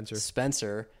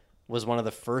 Spencer, was one of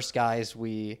the first guys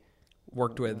we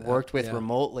worked with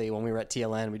remotely when we were at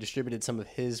TLN. We distributed some of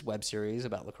his web series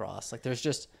about lacrosse. Like, there's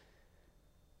just,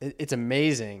 it's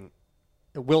amazing.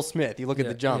 Will Smith, you look at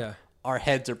the jump, our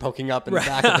heads are poking up in the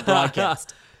back of the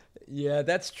broadcast. Yeah,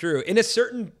 that's true. In a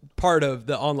certain part of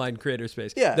the online creator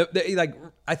space. Yeah. Like,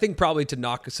 I think probably to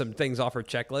knock some things off our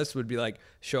checklist would be like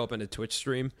show up in a Twitch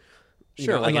stream.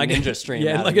 Sure, like a ninja stream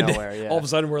out of nowhere. All of a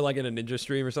sudden we're like in a ninja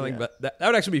stream or something. Yeah. But that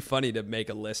would actually be funny to make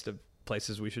a list of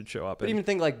places we should show up. But even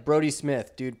think like Brody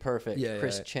Smith, Dude Perfect,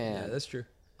 Chris Chan. Yeah, that's true.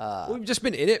 We've just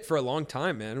been in it for a long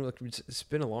time, man. It's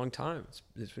been a long time.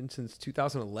 It's been since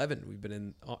 2011 we've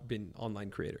been online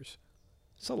creators.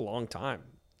 It's a long time.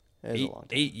 It is a long time.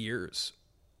 8 years.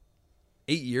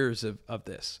 8 years of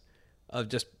this, of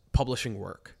just publishing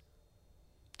work.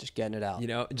 Just getting it out. You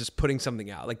know, just putting something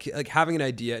out. Like having an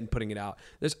idea and putting it out.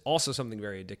 There's also something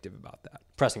very addictive about that.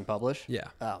 Pressing publish? Yeah.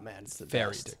 Oh, man, it's the very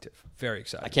best. Addictive. Very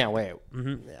exciting. I can't wait.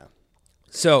 Mm-hmm. Yeah.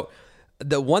 So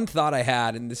the one thought I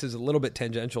had, and this is a little bit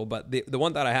tangential, but the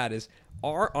one thought I had is,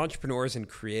 are entrepreneurs and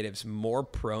creatives more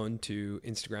prone to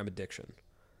Instagram addiction?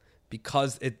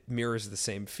 Because it mirrors the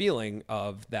same feeling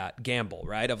of that gamble,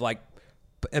 right? Of like,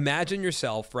 imagine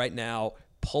yourself right now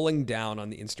pulling down on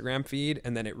the Instagram feed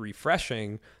and then it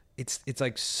refreshing. It's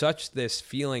like such this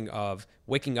feeling of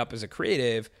waking up as a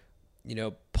creative, you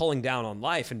know, pulling down on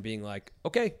life and being like,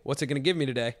 okay, what's it going to give me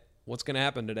today? What's going to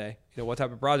happen today? You know, what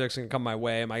type of projects are going to come my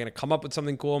way? Am I going to come up with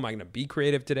something cool? Am I going to be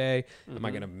creative today? Mm-hmm. Am I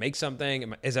going to make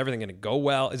something? Is everything going to go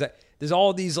well? There's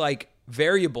all these like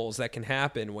variables that can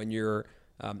happen when you're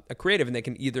a creative, and they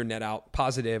can either net out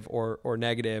positive or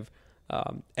negative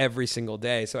every single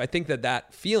day. So I think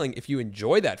that feeling, if you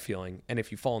enjoy that feeling, and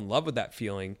if you fall in love with that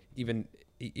feeling, even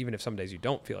if some days you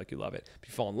don't feel like you love it, if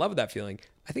you fall in love with that feeling,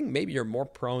 I think maybe you're more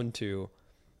prone to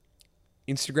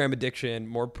Instagram addiction,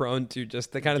 more prone to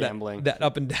just the kind of that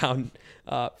up and down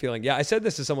feeling. Yeah, I said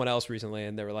this to someone else recently,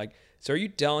 and they were like, so are you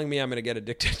telling me I'm going to get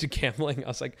addicted to gambling? I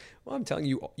was like, well, I'm telling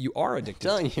you, you are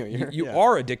addicted. You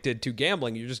are addicted to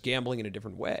gambling. You're just gambling in a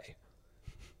different way.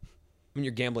 I mean,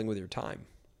 you're gambling with your time.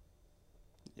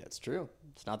 Yeah, it's true.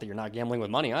 It's not that you're not gambling with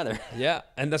money either. Yeah,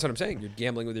 and that's what I'm saying. You're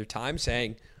gambling with your time,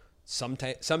 saying some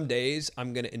days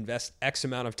I'm going to invest X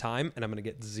amount of time and I'm going to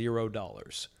get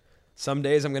 $0. Some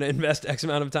days I'm going to invest X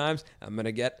amount of times, I'm going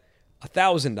to get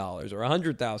 $1,000 or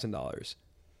 $100,000.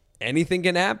 Anything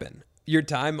can happen. Your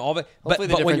time, all of it. Hopefully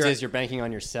the difference is you're banking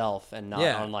on yourself and not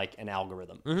on like an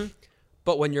algorithm. Mm-hmm.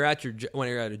 But when you're at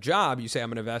a job, you say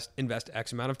I'm going to invest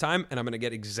X amount of time and I'm going to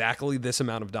get exactly this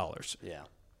amount of dollars. Yeah.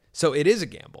 So it is a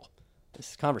gamble.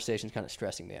 This conversation's kind of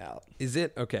stressing me out. Is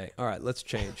it? Okay. All right. Let's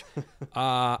change.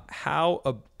 How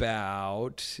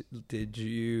about, did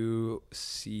you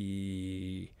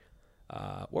see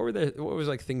What was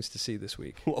like things to see this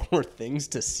week? What were things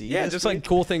to see? Yeah, just week? Like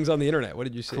cool things on the internet. What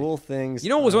did you see? Cool things. You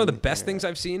know what was one of the best things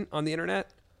I've seen on the internet?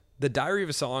 The Diary of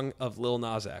a Song of Lil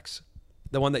Nas X,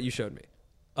 the one that you showed me,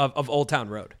 of Old Town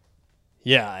Road.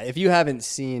 Yeah, if you haven't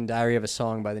seen Diary of a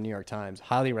Song by the New York Times,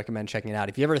 highly recommend checking it out.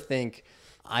 If you ever think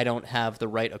I don't have the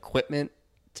right equipment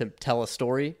to tell a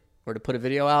story or to put a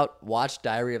video out, watch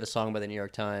Diary of a Song by the New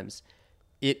York Times.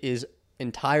 It is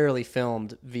entirely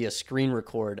filmed via screen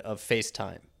record of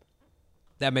FaceTime.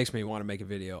 That makes me want to make a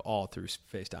video all through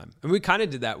FaceTime. And we kind of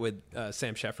did that with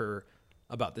Sam Sheffer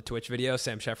about the Twitch video.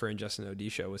 Sam Sheffer and Justin O.D.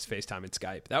 show was FaceTime and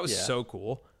Skype. That was so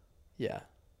cool. Yeah.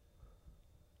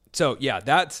 So, yeah,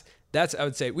 that's I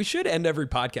would say we should end every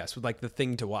podcast with like the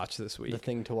thing to watch this week. The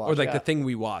thing to watch. Or like the thing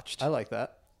we watched. I like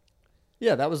that.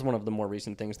 Yeah, that was one of the more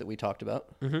recent things that we talked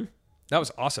about. Mm-hmm. That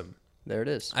was awesome. There it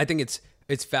is. I think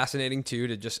it's fascinating too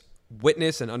to just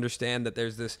witness and understand that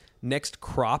there's this next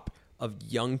crop of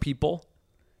young people.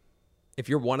 If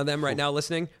you're one of them right now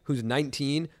listening, who's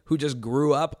 19, who just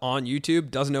grew up on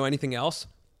YouTube, doesn't know anything else,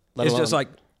 it's just like,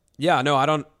 yeah, no,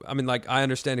 I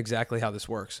understand exactly how this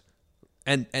works.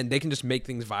 And they can just make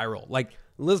things viral. Like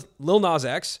Lil Nas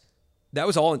X, that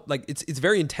was all like it's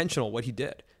very intentional what he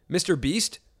did. Mr.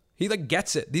 Beast, he like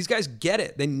gets it. These guys get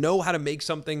it. They know how to make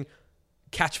something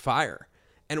catch fire.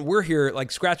 And we're here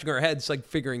like scratching our heads, like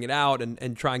figuring it out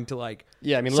and trying to like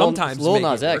sometimes Lil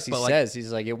Nas X, he says,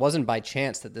 he's like, it wasn't by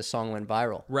chance that this song went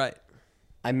viral. Right.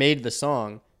 I made the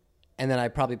song and then I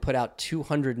probably put out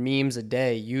 200 memes a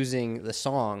day using the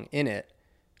song in it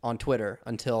on Twitter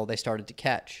until they started to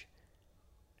catch.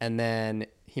 And then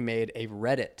he made a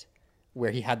Reddit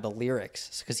where he had the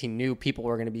lyrics because he knew people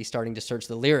were going to be starting to search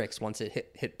the lyrics once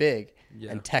it hit big.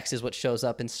 Yeah. And text is what shows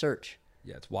up in search.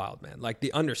 Yeah, it's wild, man. Like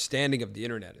the understanding of the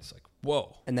internet is like,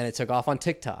 whoa. And then it took off on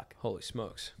TikTok. Holy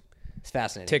smokes. It's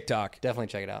fascinating. TikTok. Definitely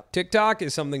check it out. TikTok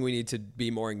is something we need to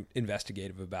be more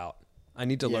investigative about. I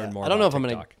need to learn more about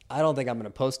TikTok. I don't think I'm going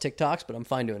to post TikToks, but I'm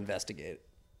fine to investigate it.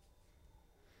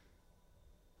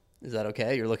 Is that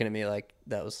okay? You're looking at me like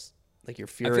that was... Like you're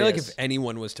furious. I feel like if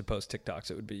anyone was to post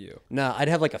TikToks, it would be you. No, I'd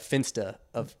have like a Finsta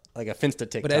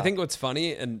TikTok. But I think what's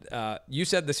funny, and you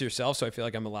said this yourself, so I feel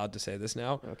like I'm allowed to say this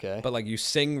now. Okay. But like you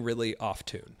sing really off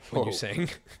tune when you sing.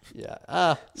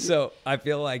 Yeah. So I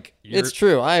feel like it's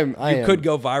true. You could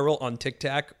go viral on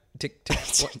TikTok.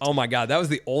 Oh my God, that was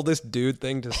the oldest dude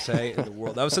thing to say in the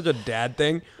world. That was such a dad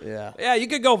thing. Yeah. Yeah, you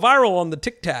could go viral on the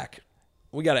TikTok.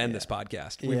 We got to end this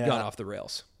podcast. We've gone off the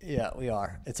rails. Yeah, we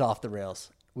are. It's off the rails.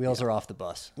 Wheels are off the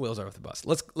bus. Wheels are off the bus.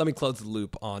 Let me close the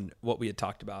loop on what we had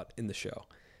talked about in the show.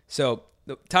 So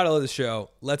the title of the show,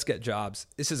 Let's Get Jobs.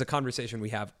 This is a conversation we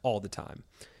have all the time.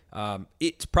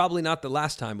 It's probably not the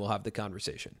last time we'll have the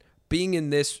conversation. Being in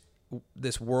this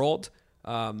world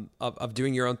of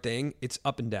doing your own thing, it's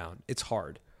up and down. It's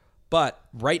hard. But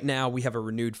right now we have a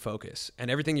renewed focus. And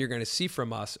everything you're going to see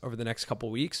from us over the next couple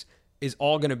of weeks is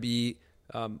all going to be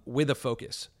with a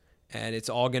focus. And it's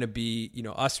all going to be,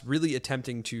 us really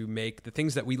attempting to make the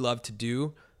things that we love to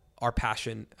do our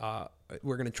passion.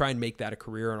 We're going to try and make that a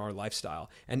career in our lifestyle.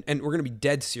 And we're going to be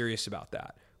dead serious about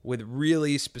that with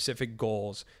really specific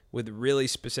goals, with really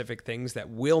specific things that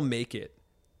will make it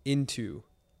into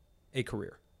a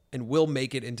career and will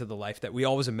make it into the life that we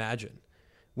always imagine.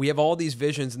 We have all these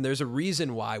visions, and there's a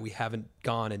reason why we haven't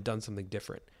gone and done something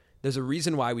different. There's a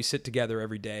reason why we sit together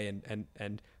every day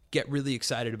and get really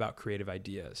excited about creative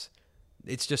ideas.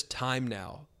 It's just time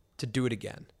now to do it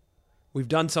again. We've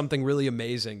done something really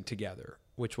amazing together,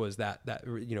 which was that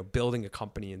building a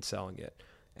company and selling it.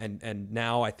 And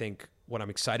now I think what I'm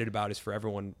excited about is for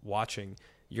everyone watching,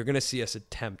 you're going to see us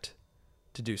attempt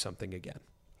to do something again.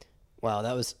 Wow,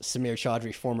 that was Samir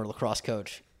Chaudhry, former lacrosse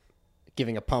coach,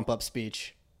 giving a pump-up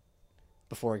speech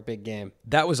before a big game.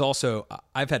 That was also,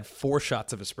 I've had 4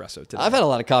 shots of espresso today. I've had a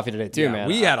lot of coffee today too, man.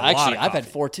 We had a lot of coffee. I've had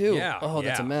 4 too. Yeah. Oh,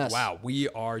 that's a mess. Wow, we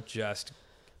are just...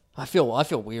 I feel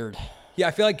weird. Yeah,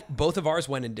 I feel like both of ours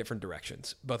went in different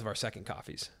directions, both of our second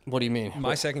coffees. What do you mean?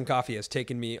 My second coffee has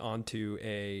taken me onto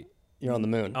a... You're on the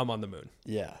moon. I'm on the moon.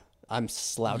 Yeah. I'm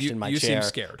slouched in my chair. You seem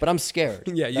scared. But I'm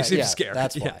scared. Yeah, you seem scared.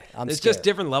 That's why. It's just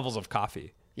different levels of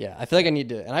coffee. Yeah, I feel like I need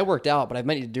to... And I worked out, but I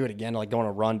might need to do it again to like go on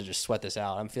a run to just sweat this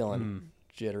out. I'm feeling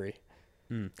jittery.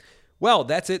 Well,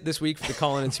 that's it this week for the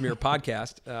Colin and Samir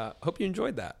podcast. Hope you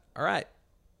enjoyed that. All right.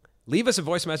 Leave us a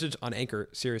voice message on Anchor.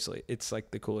 Seriously, it's like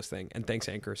the coolest thing. And thanks,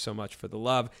 Anchor, so much for the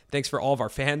love. Thanks for all of our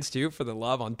fans, too, for the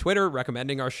love on Twitter,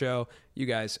 recommending our show. You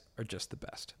guys are just the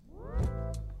best.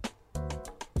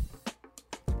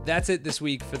 That's it this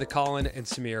week for the Colin and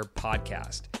Samir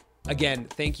podcast. Again,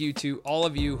 thank you to all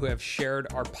of you who have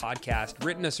shared our podcast,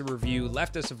 written us a review,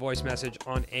 left us a voice message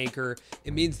on Anchor.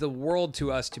 It means the world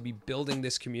to us to be building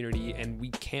this community, and we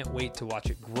can't wait to watch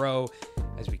it grow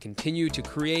as we continue to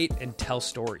create and tell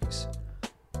stories.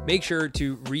 Make sure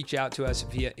to reach out to us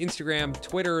via Instagram,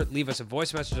 Twitter, leave us a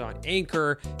voice message on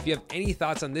Anchor. If you have any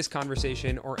thoughts on this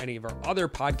conversation or any of our other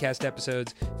podcast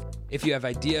episodes, if you have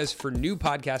ideas for new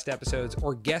podcast episodes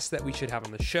or guests that we should have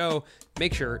on the show,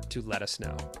 make sure to let us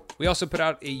know. We also put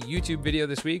out a YouTube video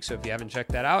this week, so if you haven't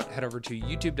checked that out, head over to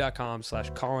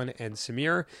youtube.com/Colin and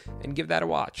Samir and give that a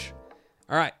watch.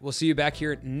 All right, we'll see you back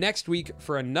here next week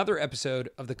for another episode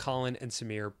of the Colin and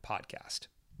Samir Podcast.